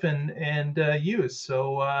have and use.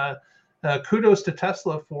 So kudos to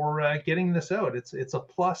Tesla for getting this out. It's a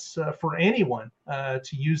plus for anyone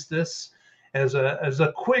to use this as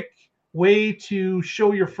a quick way to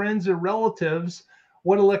show your friends or relatives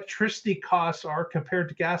what electricity costs are compared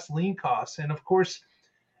to gasoline costs. And of course,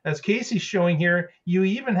 as Casey's showing here, you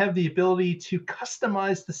even have the ability to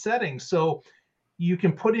customize the settings. So you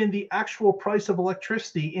can put in the actual price of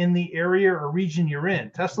electricity in the area or region you're in.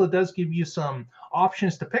 Tesla does give you some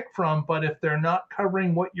options to pick from, but if they're not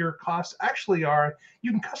covering what your costs actually are,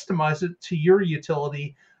 you can customize it to your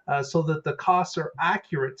utility so that the costs are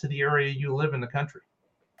accurate to the area you live in the country.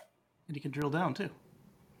 And you can drill down too.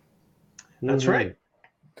 That's right.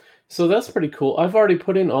 So that's pretty cool. I've already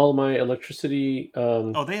put in all my electricity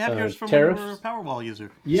they have yours from tariffs. when you were a Powerwall user.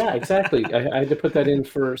 Yeah, exactly. I had to put that in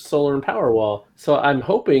for solar and Powerwall. So I'm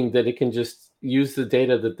hoping that it can just use the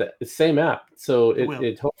data that the same app. So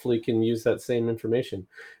it hopefully can use that same information.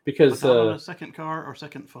 Because but not on a second car or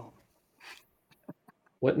second phone.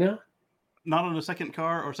 What now? Not on a second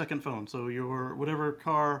car or second phone. So your whatever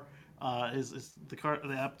car is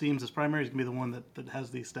the app deems as primary is gonna be the one that has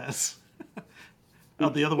these stats.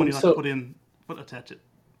 The other one you have to attach it.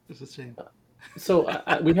 It's a shame. So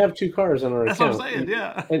we have two cars on our account. That's what I'm saying,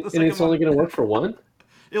 yeah. And it's only going to work for one?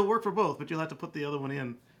 It'll work for both, but you'll have to put the other one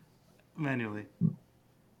in manually.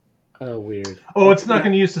 Oh, weird. Oh, it's not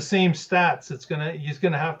going to use the same stats. He's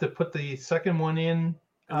going to have to put the second one in.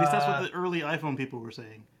 At least that's what the early iPhone people were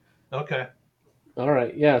saying. Okay. All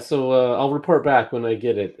right. Yeah, so I'll report back when I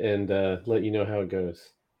get it and let you know how it goes.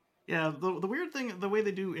 Yeah, the weird thing, the way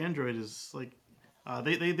they do Android is like,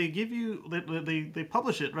 they give you they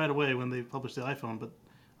publish it right away when they publish the iPhone, but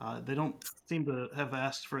they don't seem to have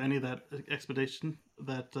asked for any of that expedition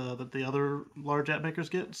that the other large app makers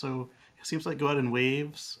get. So it seems like go out in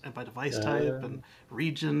waves and by device type and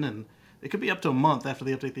region, and it could be up to a month after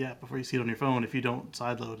they update the app before you see it on your phone if you don't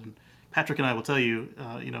sideload. And Patrick and I will tell you,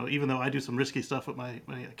 even though I do some risky stuff with my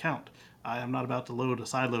account, I am not about to load a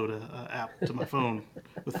sideload app to my phone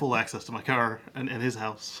with full access to my car and his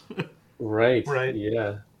house. Right.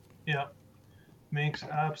 Yeah. Makes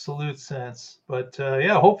absolute sense. But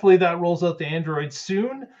hopefully that rolls out to Android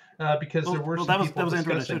soon because there were some people that was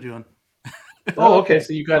Android I discussing. showed you on. Oh, okay.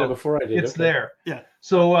 So you got it before I did. It's there. Yeah.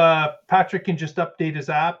 So Patrick can just update his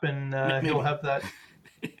app and he'll have that.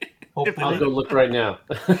 Hopefully. I'll go look right now.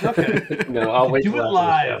 Okay. No, I'll wait. Do it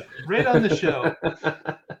live, right on the show.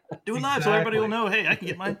 Do it live so everybody will know, hey, I can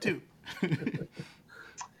get mine too.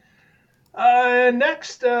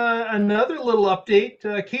 Next, another little update.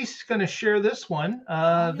 Casey's going to share this one.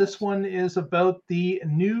 Yes. This one is about the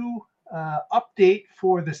new update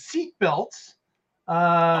for the seat belts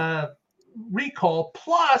recall.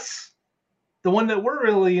 Plus, the one that we're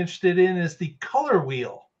really interested in is the color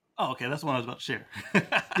wheel. Oh, okay. That's the one I was about to share.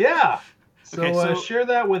 Yeah. So, Okay, so share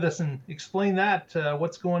that with us and explain that,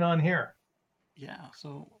 what's going on here. Yeah,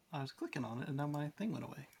 so I was clicking on it and now my thing went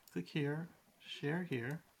away. Click here, share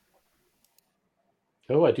here.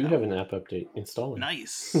 Oh, I do have an app update installing.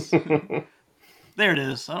 Nice. There it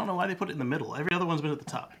is. I don't know why they put it in the middle. Every other one's been at the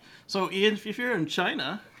top. So if you're in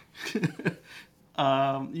China,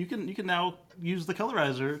 you can now use the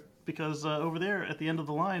colorizer because over there at the end of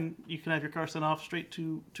the line, you can have your car sent off straight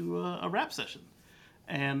to a wrap session.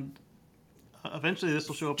 And eventually this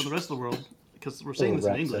will show up in the rest of the world because we're saying this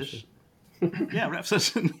in English. Yeah, wrap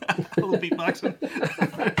session. A little beatboxing.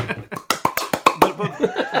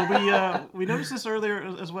 but we noticed this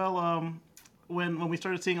earlier as well when we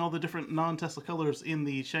started seeing all the different non-Tesla colors in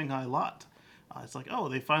the Shanghai lot. It's like, oh,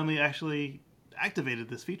 they finally actually activated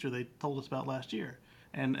this feature they told us about last year.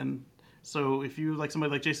 And so if you like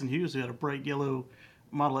somebody like Jason Hughes who had a bright yellow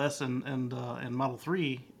Model S and Model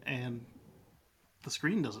 3 and the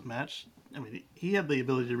screen doesn't match, I mean, he had the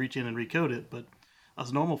ability to reach in and recode it, but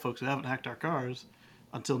us normal folks who haven't hacked our cars,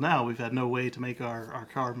 until now, we've had no way to make our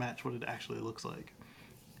car match what it actually looks like.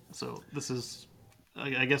 So this is,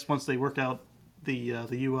 I guess, once they work out the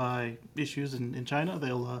UI issues in China,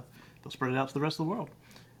 they'll spread it out to the rest of the world.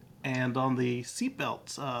 And on the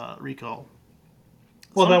seatbelt recall,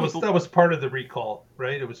 well, that was part of the recall,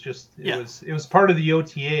 right? It was just it was part of the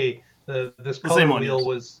OTA. This color wheel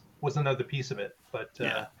was another piece of it, but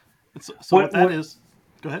yeah. So what that is,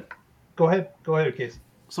 go ahead. Go ahead, Casey.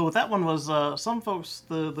 So what that one was, some folks,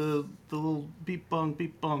 the little beep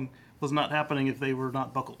bung was not happening if they were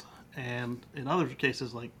not buckled. And in other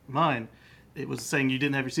cases, like mine, it was saying you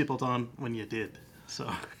didn't have your seatbelt on when you did. So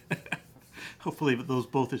hopefully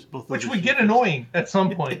both which would get annoying at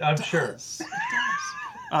some point, I'm sure. It does.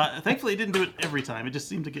 Thankfully, it didn't do it every time. It just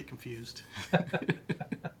seemed to get confused.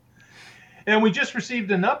 And we just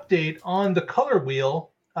received an update on the color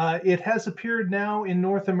wheel. It has appeared now in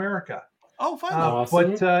North America. Oh, finally.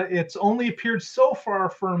 Awesome. But it's only appeared so far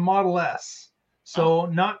for Model S. So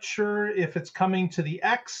not sure if it's coming to the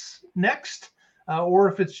X next,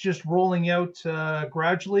 or if it's just rolling out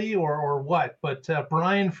gradually, or what. But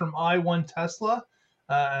Brian from I1 Tesla,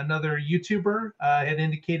 another YouTuber, had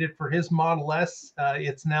indicated for his Model S,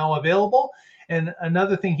 it's now available. And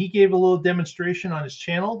another thing, he gave a little demonstration on his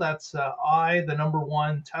channel. That's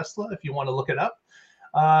I1 Tesla, if you want to look it up.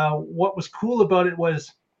 What was cool about it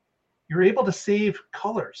was you're able to save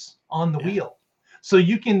colors on the wheel. So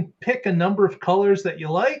you can pick a number of colors that you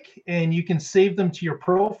like, and you can save them to your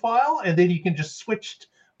profile, and then you can just switch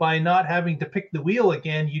by not having to pick the wheel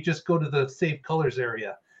again. You just go to the save colors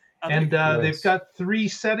area. And they've got 3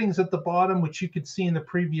 settings at the bottom, which you could see in the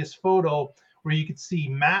previous photo, where you could see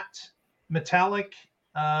matte, metallic,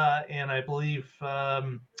 and I believe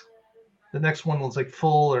the next one was like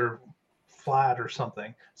full or flat or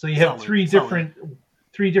something. So you have three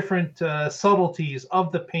different subtleties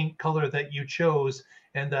of the paint color that you chose,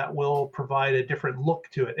 and that will provide a different look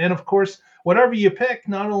to it. And of course, whatever you pick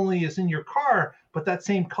not only is in your car, but that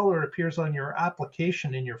same color appears on your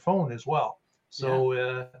application in your phone as well. So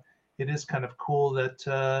it is kind of cool that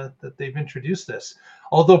that they've introduced this.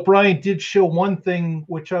 Although Brian did show one thing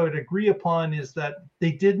which I would agree upon, is that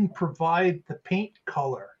they didn't provide the paint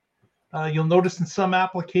color. You'll notice in some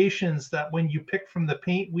applications that when you pick from the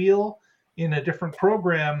paint wheel in a different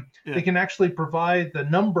program, they can actually provide the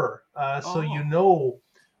number, so you know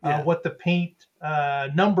what the paint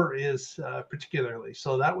number is particularly.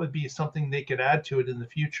 So that would be something they could add to it in the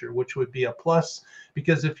future, which would be a plus,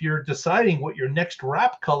 because if you're deciding what your next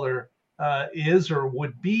wrap color is or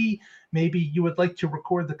would be, maybe you would like to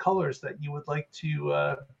record the colors that you would like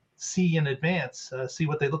to see in advance, see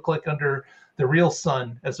what they look like under the real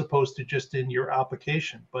sun as opposed to just in your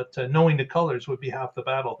application. But knowing the colors would be half the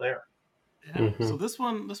battle there. Yeah. So this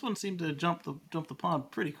one seemed to jump the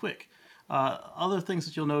pond pretty quick. Other things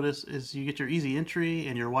that you'll notice is you get your easy entry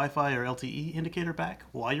and your Wi-Fi or LTE indicator back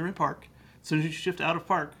while you're in park. As soon as you shift out of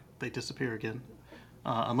park, they disappear again.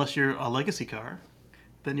 Unless you're a legacy car,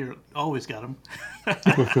 then you're always got them.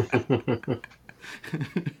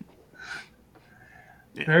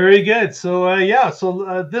 Very good.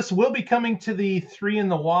 So this will be coming to the 3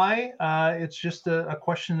 and the Y. It's just a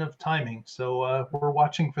question of timing. So we're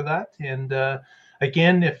watching for that. And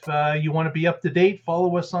again, if you want to be up to date,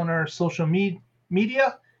 follow us on our social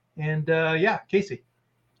media. And Casey.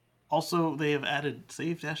 Also, they have added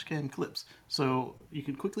save dashcam clips. So you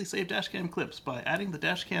can quickly save dashcam clips by adding the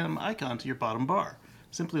dashcam icon to your bottom bar.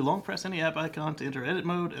 Simply long press any app icon to enter edit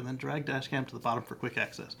mode, and then drag dashcam to the bottom for quick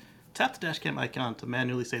access. Tap the dashcam icon to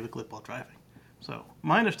manually save a clip while driving. So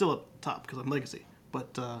mine are still up top because I'm legacy,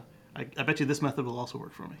 but I bet you this method will also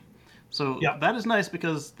work for me. So that is nice,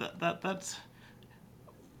 because that's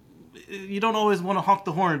you don't always want to honk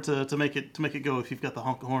the horn to make it go if you've got the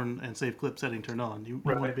honk the horn and save clip setting turned on. You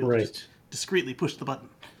want to be able to just discreetly push the button.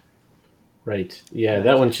 Right. Yeah,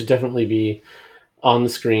 that one should definitely be on the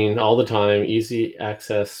screen all the time, easy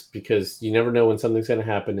access, because you never know when something's going to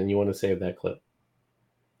happen and you want to save that clip.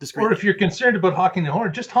 Or if you're concerned about honking the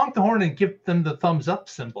horn, just honk the horn and give them the thumbs up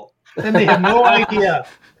symbol. Then they have no idea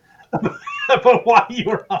about why you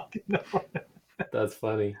were honking the horn. That's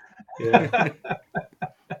funny. Yeah.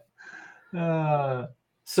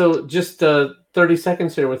 So just 30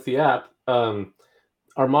 seconds here with the app.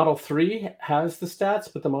 Our Model 3 has the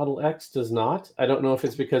stats, but the Model X does not. I don't know if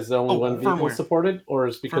it's because the only one vehicle is supported, or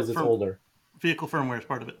it's because it's older. Vehicle firmware is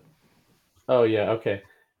part of it. Oh, yeah. Okay.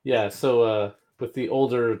 Yeah. So with the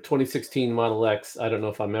older 2016 Model X, I don't know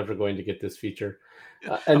if I'm ever going to get this feature.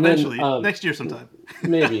 And eventually, then, next year sometime.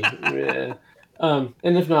 Maybe. Yeah. And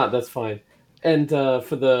if not, that's fine. And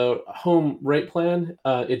for the home rate plan,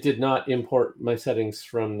 it did not import my settings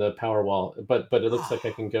from the Powerwall, but it looks like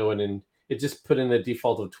I can go in and it just put in a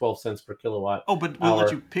default of 12 cents per kilowatt. Oh, but will it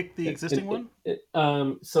let you pick the existing one?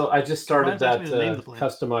 So I just started that to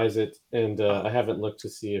customize it, and I haven't looked to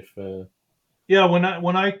see if. Yeah,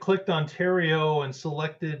 when I clicked Ontario and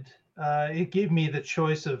selected, it gave me the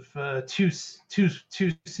choice of two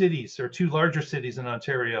cities, or 2 larger cities in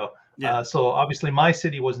Ontario. Yeah. So obviously my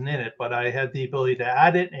city wasn't in it, but I had the ability to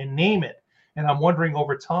add it and name it. And I'm wondering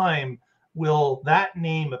over time, will that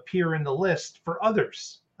name appear in the list for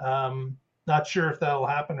others? Not sure if that'll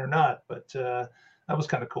happen or not, but that was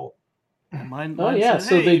kind of cool. Mine said,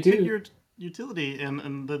 so they do pick your utility,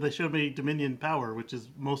 and they showed me Dominion Power, which is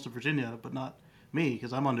most of Virginia, but not me,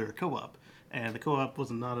 because I'm under a co-op, and the co-op was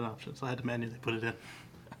not an option, so I had to manually put it in.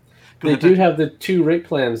 They do have the 2 rate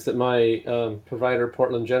plans that my provider,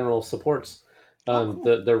 Portland General, supports. Cool.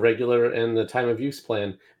 the regular and the time of use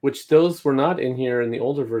plan, which those were not in here in the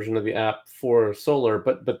older version of the app for solar,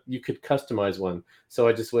 but you could customize one. So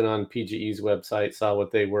I just went on PGE's website, saw what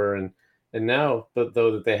they were, and now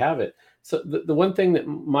though that they have it. So the one thing that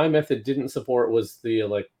my method didn't support was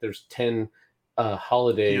the there's 10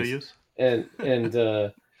 holidays POUs? and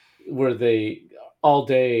where they all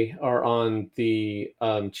day are on the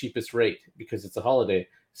cheapest rate because it's a holiday.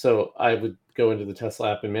 So I would go into the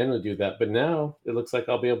Tesla app and manually do that. But now it looks like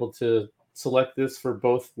I'll be able to select this for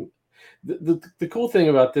both. The cool thing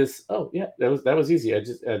about this, oh yeah, that was easy. I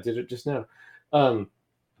did it just now.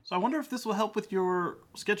 So I wonder if this will help with your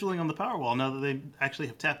scheduling on the Powerwall now that they actually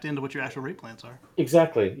have tapped into what your actual rate plans are.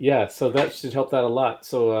 Exactly. Yeah. So that should help that a lot.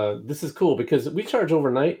 So this is cool because we charge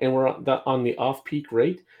overnight and we're on the off-peak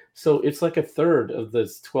rate. So it's like a third of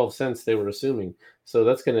the 12 cents they were assuming. So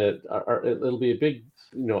that's it'll be a big,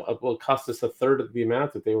 it will cost us a third of the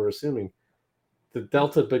amount that they were assuming. The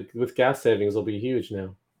delta with gas savings will be huge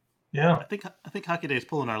now. Yeah. I think Hockey Day is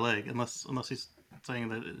pulling our leg unless he's saying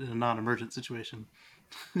that in a non-emergent situation.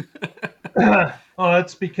 Oh,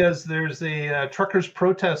 that's because there's a truckers'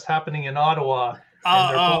 protest happening in Ottawa.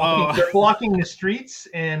 And they're blocking the streets,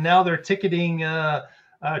 and now they're ticketing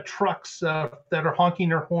trucks that are honking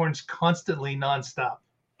their horns constantly, nonstop.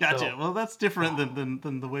 Gotcha. So, well, that's different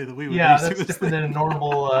than the way that we would. Yeah, that's different than a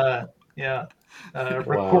normal.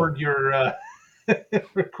 Record your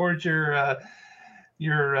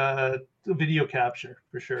video capture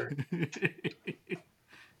for sure.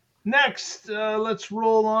 Next, let's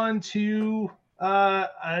roll on to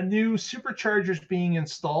a new superchargers being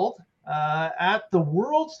installed at the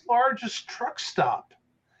world's largest truck stop.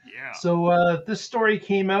 Yeah. So this story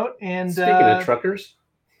came out, and speaking of truckers,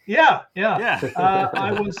 Yeah.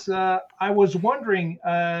 I was wondering,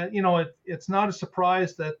 it's not a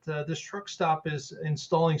surprise that this truck stop is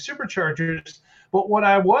installing superchargers, but what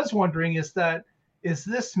I was wondering is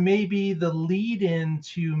this maybe the lead-in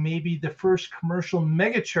to maybe the first commercial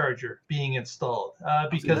megacharger being installed?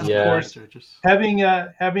 Because of course, having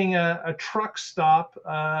a truck stop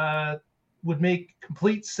would make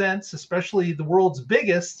complete sense, especially the world's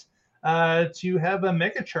biggest, to have a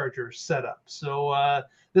megacharger set up. So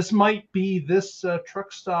this might be this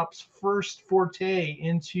truck stop's first forte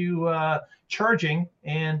into charging,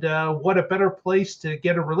 and what a better place to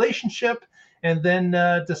get a relationship and then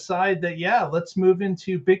decide that, let's move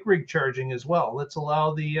into big rig charging as well. Let's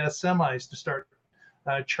allow the semis to start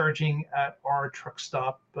charging at our truck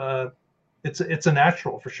stop. It's a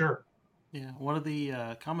natural for sure. Yeah, one of the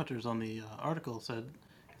commenters on the article said,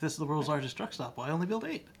 if this is the world's largest truck stop, why only build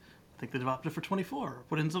 8? I think they'd opted for 24,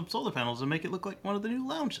 put in some solar panels and make it look like one of the new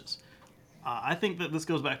lounges. I think that this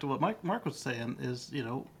goes back to what Mark was saying, is,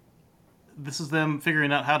 this is them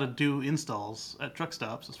figuring out how to do installs at truck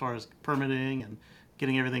stops as far as permitting and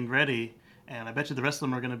getting everything ready. And I bet you the rest of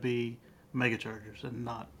them are going to be megachargers and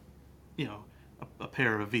not, a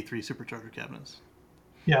pair of V3 supercharger cabinets.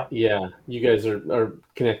 Yeah. Yeah. You guys are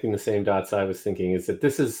connecting the same dots I was thinking, is that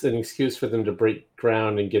this is an excuse for them to break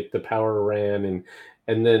ground and get the power ran,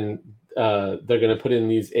 and then they're going to put in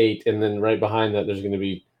these 8, and then right behind that there's going to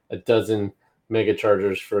be a dozen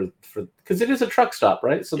megachargers for because it is a truck stop,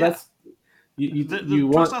 right? So that's you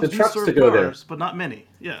want the trucks to go there, but not many.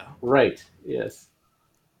 Yeah. Right. Yes.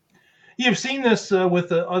 You've seen this with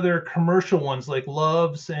the other commercial ones like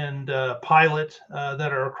Love's and Pilot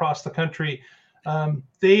that are across the country.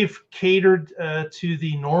 They've catered to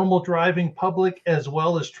the normal driving public as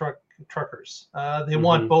well as truckers. They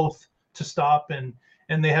want both to stop, and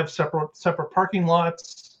they have separate parking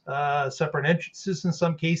lots, separate entrances in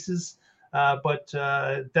some cases. But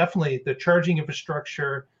definitely the charging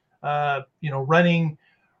infrastructure,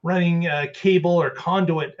 running cable or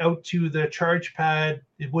conduit out to the charge pad.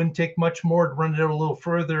 It wouldn't take much more to run it out a little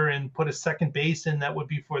further and put a second base in. That would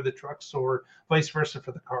be for the trucks, or vice versa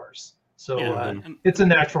for the cars. So it's a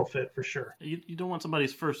natural fit for sure. You don't want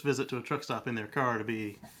somebody's first visit to a truck stop in their car to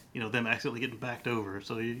be, them accidentally getting backed over.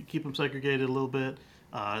 So you keep them segregated a little bit.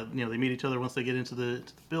 They meet each other once they get into the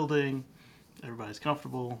building. Everybody's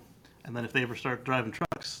comfortable. And then if they ever start driving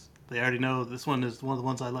trucks, they already know this one is one of the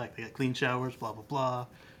ones I like. They got clean showers, blah, blah, blah.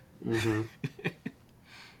 Mm-hmm.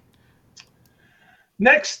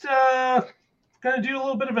 Next, going to do a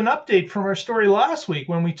little bit of an update from our story last week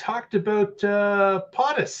when we talked about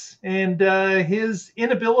POTUS and his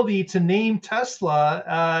inability to name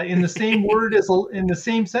Tesla in the same word in the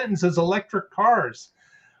same sentence as electric cars.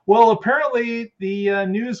 Well, apparently the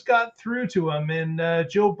news got through to him, and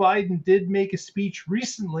Joe Biden did make a speech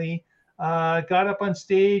recently, got up on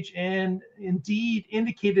stage and indeed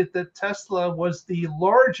indicated that Tesla was the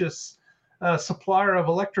largest supplier of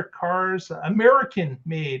electric cars,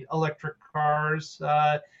 American-made electric cars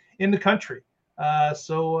in the country. In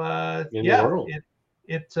the world.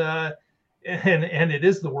 And it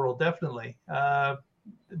is the world, definitely.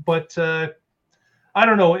 But I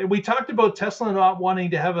don't know. We talked about Tesla not wanting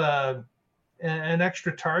to have an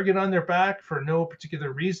extra target on their back for no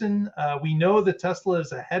particular reason. We know that Tesla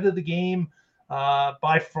is ahead of the game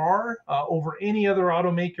by far over any other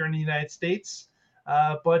automaker in the United States.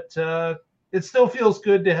 But it still feels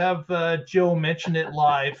good to have Joe mention it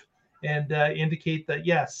live and indicate that,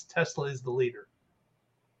 yes, Tesla is the leader.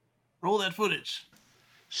 Roll that footage.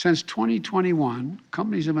 Since 2021,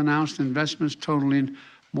 companies have announced investments totaling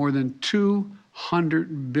more than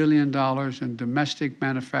 $200 billion in domestic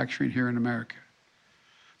manufacturing here in America.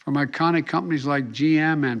 From iconic companies like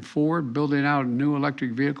GM and Ford building out new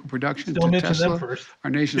electric vehicle production Still to mention them Tesla, first. our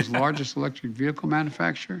nation's largest electric vehicle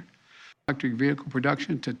manufacturer, electric vehicle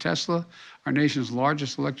production to Tesla, our nation's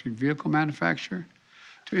largest electric vehicle manufacturer,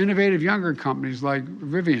 to innovative younger companies like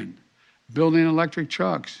Rivian, building electric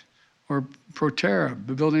trucks, or Proterra,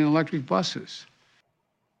 building electric buses.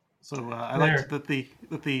 So I liked that the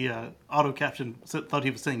auto caption thought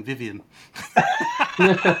he was saying Vivian.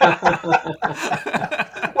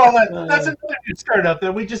 Well, that's another new startup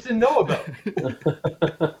that we just didn't know about.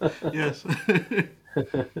 Yes.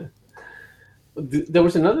 There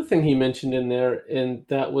was another thing he mentioned in there, and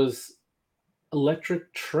that was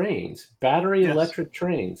electric trains, battery electric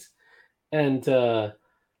trains, and I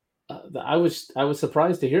was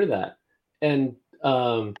surprised to hear that. And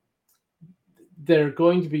they're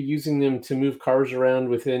going to be using them to move cars around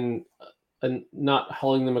within and not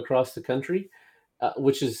hauling them across the country,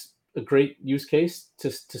 which is a great use case to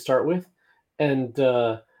start with. And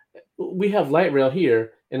we have light rail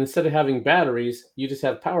here, and instead of having batteries, you just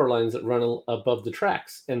have power lines that run above the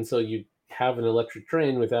tracks. And so you have an electric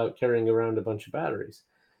train without carrying around a bunch of batteries.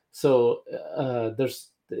 So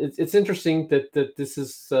it's interesting that this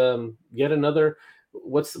is yet another.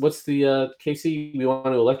 What's the Casey? We want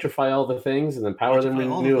to electrify all the things and then power them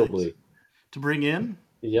renewably. To bring in?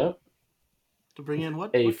 Yep. To bring in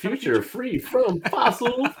what? A what future free from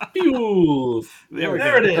fossil fuels.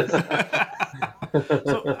 There it is.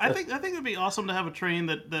 So I think it'd be awesome to have a train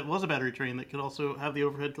that was a battery train that could also have the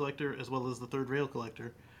overhead collector as well as the third rail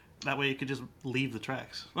collector. That way you could just leave the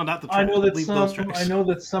tracks. Well, not the tracks. I know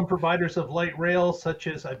that some providers of light rail, such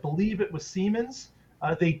as I believe it was Siemens,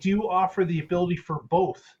 they do offer the ability for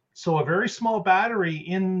both. So a very small battery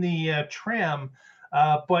in the tram,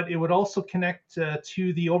 but it would also connect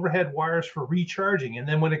to the overhead wires for recharging. And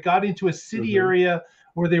then when it got into a city area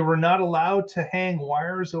where they were not allowed to hang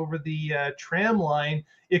wires over the tram line,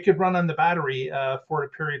 it could run on the battery for a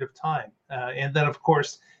period of time. And then, of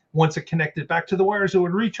course, once it connected back to the wires, it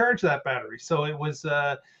would recharge that battery. So it was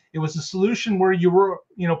a solution where you were,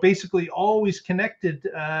 basically always connected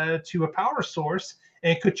to a power source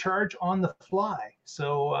and could charge on the fly.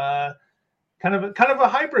 So kind of a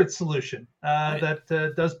hybrid solution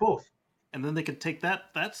that does both. And then they could take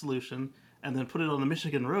that solution and then put it on the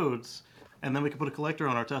Michigan roads, and then we can put a collector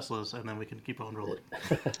on our Teslas, and then we can keep on rolling.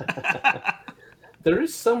 There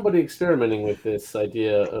is somebody experimenting with this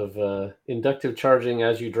idea of inductive charging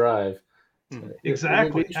as you drive.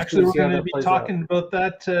 Exactly. Actually, we're going to be talking about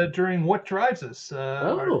that during What Drives Us,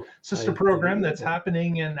 our sister program that's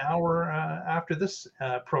happening an hour after this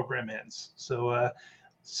program ends. So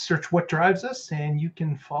search What Drives Us, and you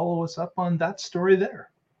can follow us up on that story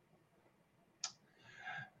there.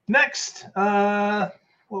 Next,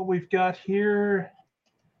 what we've got here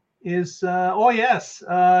is,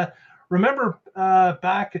 remember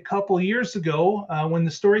back a couple years ago when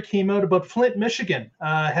the story came out about Flint, Michigan,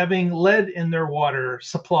 having lead in their water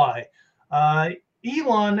supply.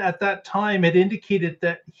 Elon at that time had indicated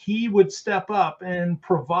that he would step up and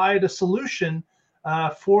provide a solution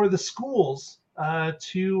for the schools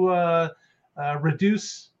to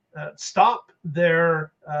stop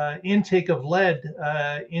their intake of lead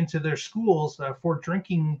into their schools for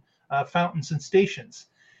drinking fountains and stations.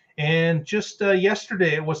 And just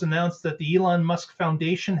yesterday, it was announced that the Elon Musk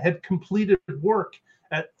Foundation had completed work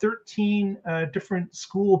at 13 different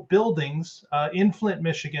school buildings in Flint,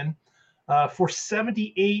 Michigan, for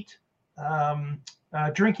 78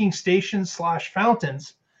 drinking stations /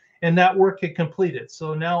 fountains, and that work had completed.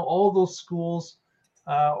 So now all those schools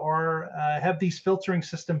have these filtering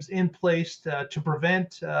systems in place to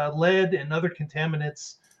prevent lead and other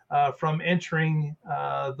contaminants from entering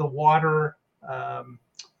the water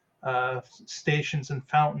stations and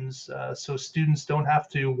fountains, so students don't have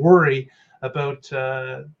to worry about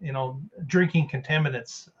drinking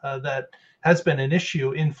contaminants that has been an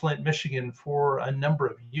issue in Flint, Michigan for a number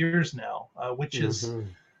of years now, which is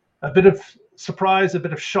a bit of surprise, a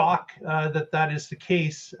bit of shock that is the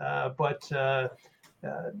case. But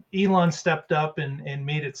Elon stepped up and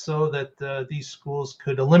made it so that these schools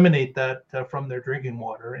could eliminate that from their drinking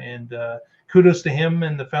water. And kudos to him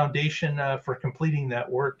and the foundation for completing that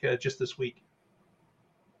work just this week.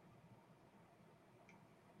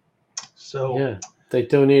 So yeah, they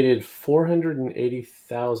donated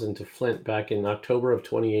 $480,000 to Flint back in October of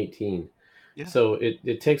 2018. Yeah. So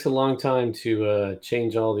it takes a long time to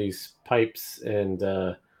change all these pipes, and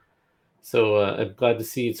so I'm glad to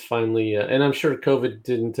see it's finally. And I'm sure COVID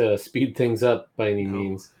didn't speed things up by any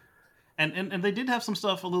means. And they did have some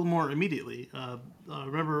stuff a little more immediately.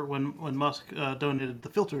 Remember when Musk donated the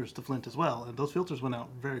filters to Flint as well, and those filters went out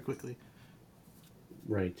very quickly.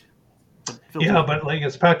 Right. Yeah, but like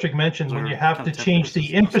as Patrick mentioned, when you have to change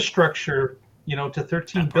the infrastructure, to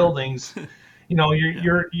 13 buildings,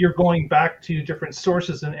 you're going back to different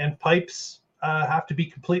sources, and pipes have to be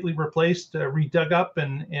completely replaced, redug up,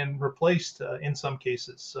 and replaced in some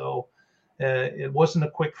cases. So it wasn't a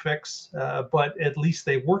quick fix, but at least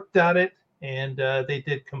they worked at it, and they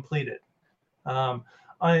did complete it.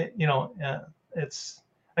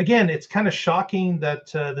 It's kind of shocking that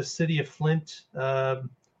the city of Flint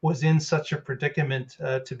was in such a predicament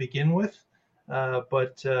to begin with,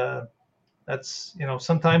 but that's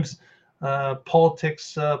sometimes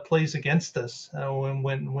politics plays against us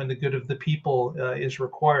when the good of the people is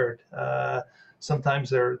required. Sometimes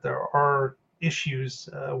there are issues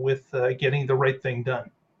with getting the right thing done.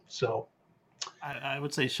 So I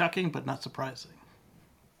would say shocking, but not surprising.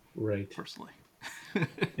 Right. Personally.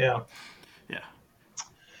 Yeah. Yeah.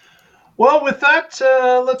 Well, with that,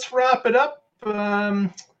 let's wrap it up.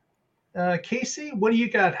 Casey, what do you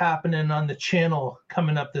got happening on the channel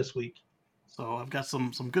coming up this week? So I've got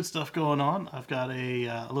some good stuff going on. I've got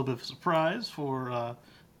a little bit of a surprise for a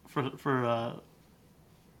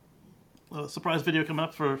surprise video coming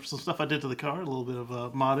up for some stuff I did to the car, a little bit of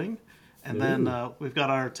modding. And then we've got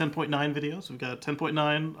our 10.9 videos. We've got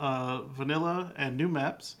 10.9 vanilla and new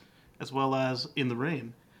maps, as well as In the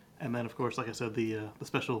Rain. And then, of course, like I said, the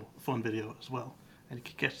special fun video as well. And you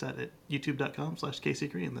can catch that at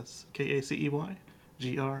youtube.com/KCGreen. That's KACEYGREEN.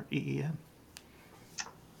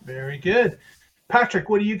 Very good. Patrick,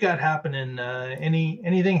 what do you got happening?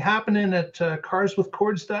 Anything happening at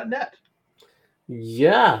carswithcords.net?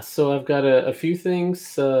 Yeah, so I've got a few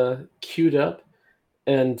things queued up,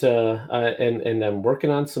 and I'm working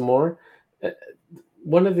on some more.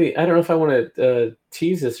 One of the, I don't know if I want to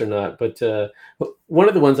tease this or not, but one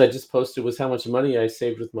of the ones I just posted was how much money I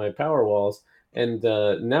saved with my Powerwalls. And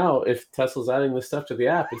now, if Tesla's adding this stuff to the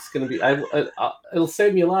app, it's going to be it'll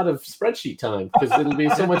save me a lot of spreadsheet time, because it'll be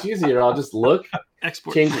so much easier. I'll just look,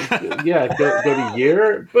 export, change, go to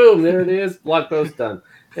year, boom, there it is, blog post done,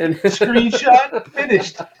 and screenshot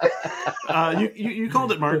finished. You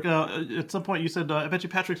called it, Mark. At some point, you said, "I bet you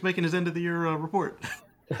Patrick's making his end of the year report."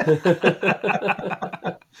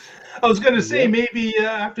 I was going to say, maybe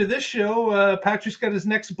after this show, Patrick's got his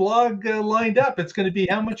next blog lined up. It's going to be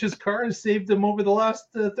how much his car has saved him over the last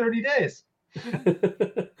 30 days.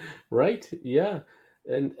 Right? Yeah.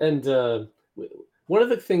 And one of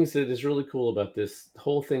the things that is really cool about this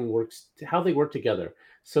whole thing works, how they work together.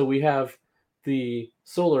 So we have the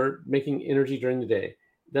solar making energy during the day.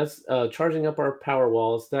 That's charging up our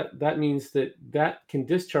Powerwalls. That means that can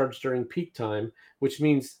discharge during peak time, which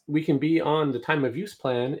means we can be on the time of use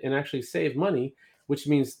plan and actually save money, which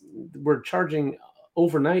means we're charging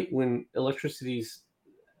overnight when electricity's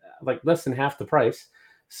like less than half the price.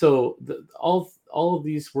 So all of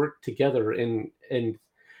these work together, and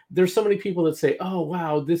there's so many people that say, "Oh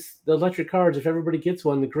wow, the electric cars, if everybody gets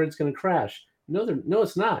one, the grid's going to crash." No,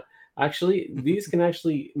 it's not. Actually, these can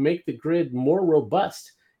actually make the grid more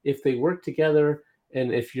robust if they work together,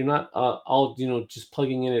 and if you're not all just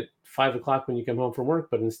plugging in at 5 o'clock when you come home from work,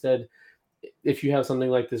 but instead, if you have something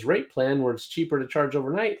like this rate plan where it's cheaper to charge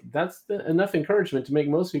overnight, that's enough encouragement to make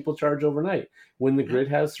most people charge overnight when the grid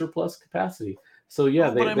has surplus capacity. So yeah,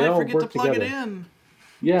 they all forget to plug it in.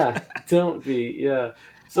 Yeah, don't be. Yeah.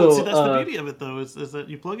 So see, that's the beauty of it, though, is that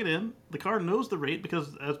you plug it in, the car knows the rate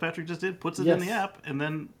because, as Patrick just did, puts it in the app, and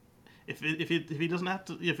then if he doesn't have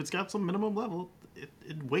to, if it's got some minimum level,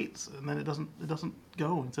 it waits, and then it doesn't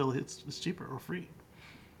go until it's cheaper or free.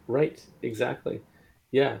 Right. Exactly.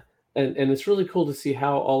 Yeah. And it's really cool to see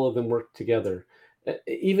how all of them work together.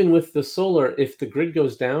 Even with the solar, if the grid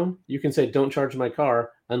goes down, you can say, "Don't charge my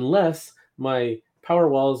car unless my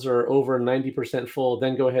Powerwalls are over 90% full,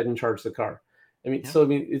 then go ahead and charge the car." I mean, Yeah. so I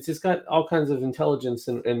mean, it's just got all kinds of intelligence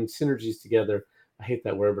and synergies together. I hate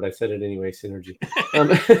that word, but I said it anyway. Synergy.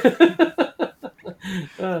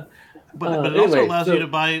 But it also anyway, allows so- you to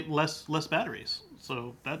buy less batteries.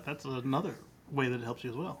 So that's another way that it helps you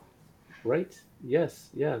as well. Right? Yes.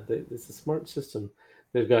 Yeah. It's a smart system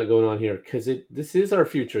they've got going on here, because this is our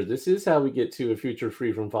future. This is how we get to a future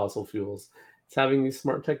free from fossil fuels. It's having these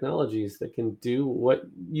smart technologies that can do what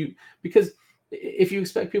you, because if you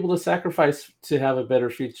expect people to sacrifice to have a better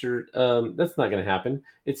future, that's not going to happen.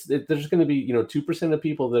 There's going to be 2% of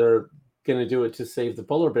people that are going to do it to save the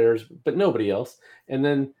polar bears, but nobody else, and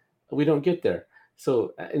then we don't get there.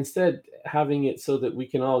 So instead, having it so that we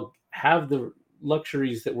can all have the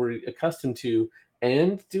luxuries that we're accustomed to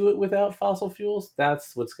and do it without fossil fuels,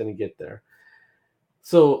 that's what's going to get there.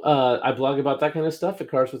 So I blog about that kind of stuff at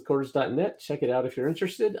carswithquarters.net. Check it out if you're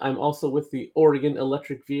interested. I'm also with the Oregon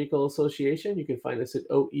Electric Vehicle Association. You can find us at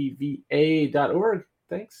oeva.org.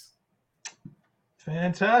 Thanks.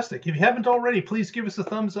 Fantastic. If you haven't already, please give us a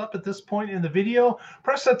thumbs up at this point in the video.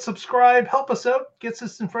 Press that subscribe, help us out, gets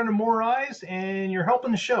us in front of more eyes, and you're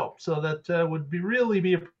helping the show. So that would really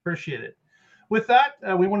be appreciated. With that,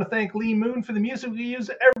 we want to thank Lee Moon for the music we use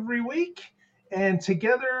every week. And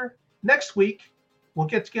together next week, we'll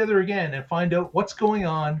get together again and find out what's going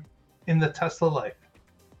on in the Tesla life.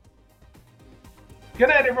 Good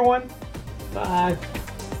night, everyone. Bye.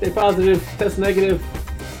 Stay positive. Test negative.